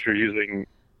organized.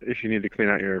 If you need to clean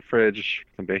out your fridge,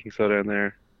 some baking soda in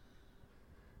there.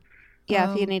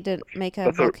 Yeah, if you Um, need to make a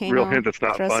That's a volcano, real hint that's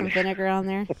not throw some funny. vinegar on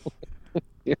there.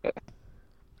 Yeah.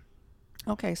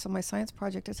 Okay, so my science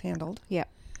project is handled. Yeah.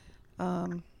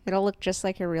 Um, It'll look just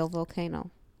like a real volcano.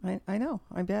 I know.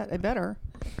 I bet. I better.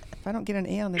 If I don't get an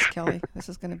A on this, Kelly, this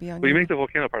is going to be on Well, you you. make the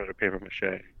volcano part out of paper mache.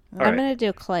 All I'm right. gonna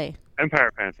do clay.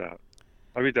 Empire Pants out.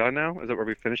 Are we done now? Are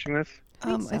we finishing this?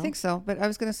 I think so. But I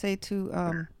was going to say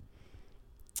to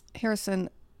Harrison,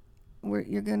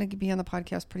 you're going to be on the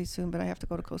podcast pretty soon, but I have to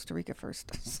go to Costa Rica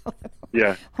first. So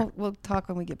Yeah. we'll talk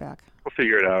when we get back. We'll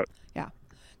figure it out. Yeah,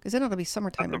 because then it'll be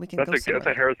summertime and we can go That's somewhere.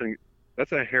 a Harrison.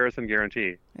 That's a Harrison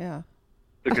guarantee. Yeah.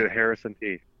 It's a good Harrison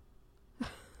tea.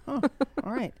 Oh,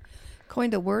 all right.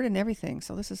 Coined a word and everything,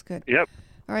 so this is good. Yep.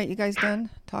 All right, you guys done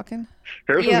talking?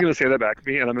 Harrison's Yep. going to say that back to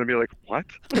me, and I'm going to be like, what?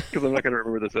 Because I'm not going to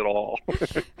remember this at all. Write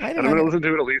And it, I'm going to on, listen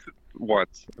to it at least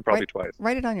once, probably twice.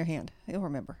 write it on your hand. You'll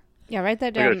remember. Yeah, write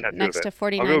that I got a down tattoo next of to it.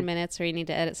 49 I'll go- minutes where you need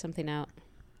to edit something out.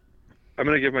 I'm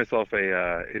going to give myself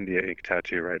a India ink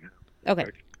tattoo right now. Okay.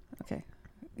 Okay.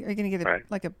 Are you going to get Right.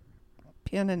 like a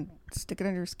pin and stick it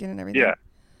under your skin and everything? Yeah.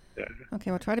 Yeah.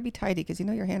 Okay, well, try to be tidy because you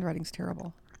know your handwriting's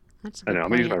terrible. That's a I good know, I'm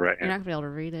gonna use point. my right You're not hand. gonna be able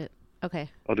to read it. Okay.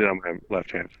 I'll do it on my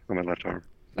left hand, on my left arm.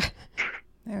 Oh,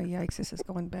 yikes, this is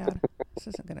going bad. This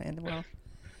isn't going to end well.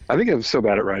 I think I'm so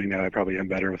bad at writing now, I probably am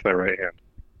better with my right hand.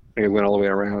 I think I went all the way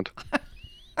around.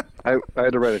 I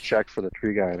had to write a check for the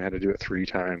tree guy, and I had to do it 3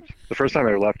 times. The first time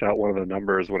I left out one of the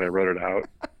numbers when I wrote it out,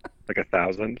 like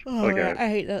 1,000, like I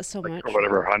hate that so much. or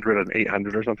whatever, 100 and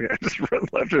 800 or something. I just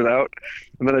left it out,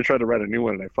 and then I tried to write a new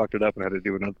one, and I fucked it up, and I had to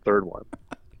do another third one.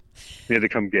 He had to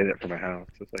come get it from my house.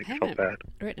 It's like, I I felt haven't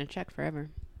bad. written a check forever.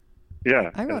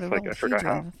 Yeah, I wrote it's a like real I forgot huge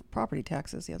how. one of property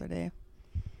taxes the other day.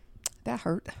 That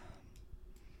hurt.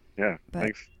 Yeah, But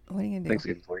thanks, what are you going to do?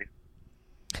 thanks,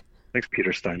 Inslee. Thanks,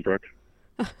 Peter Steinbrück.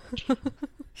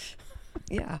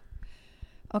 Yeah.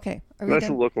 Okay. Are we That's a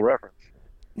done? local reference.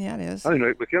 Yeah, it is. I don't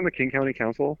know. Was he on the King County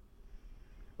Council?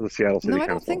 Or the Seattle City No, I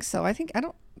Council? don't think so. I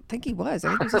don't think he was. I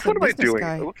think he was just a What am I business doing?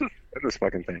 guy. What's this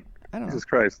fucking thing? I don't know. Jesus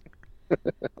Christ.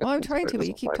 Well, I'm trying to, but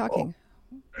you It's keep my fault. talking.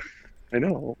 I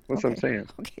know. That's what I'm Okay. saying.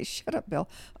 Okay, shut up, Bill.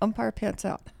 Umpire pants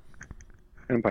out.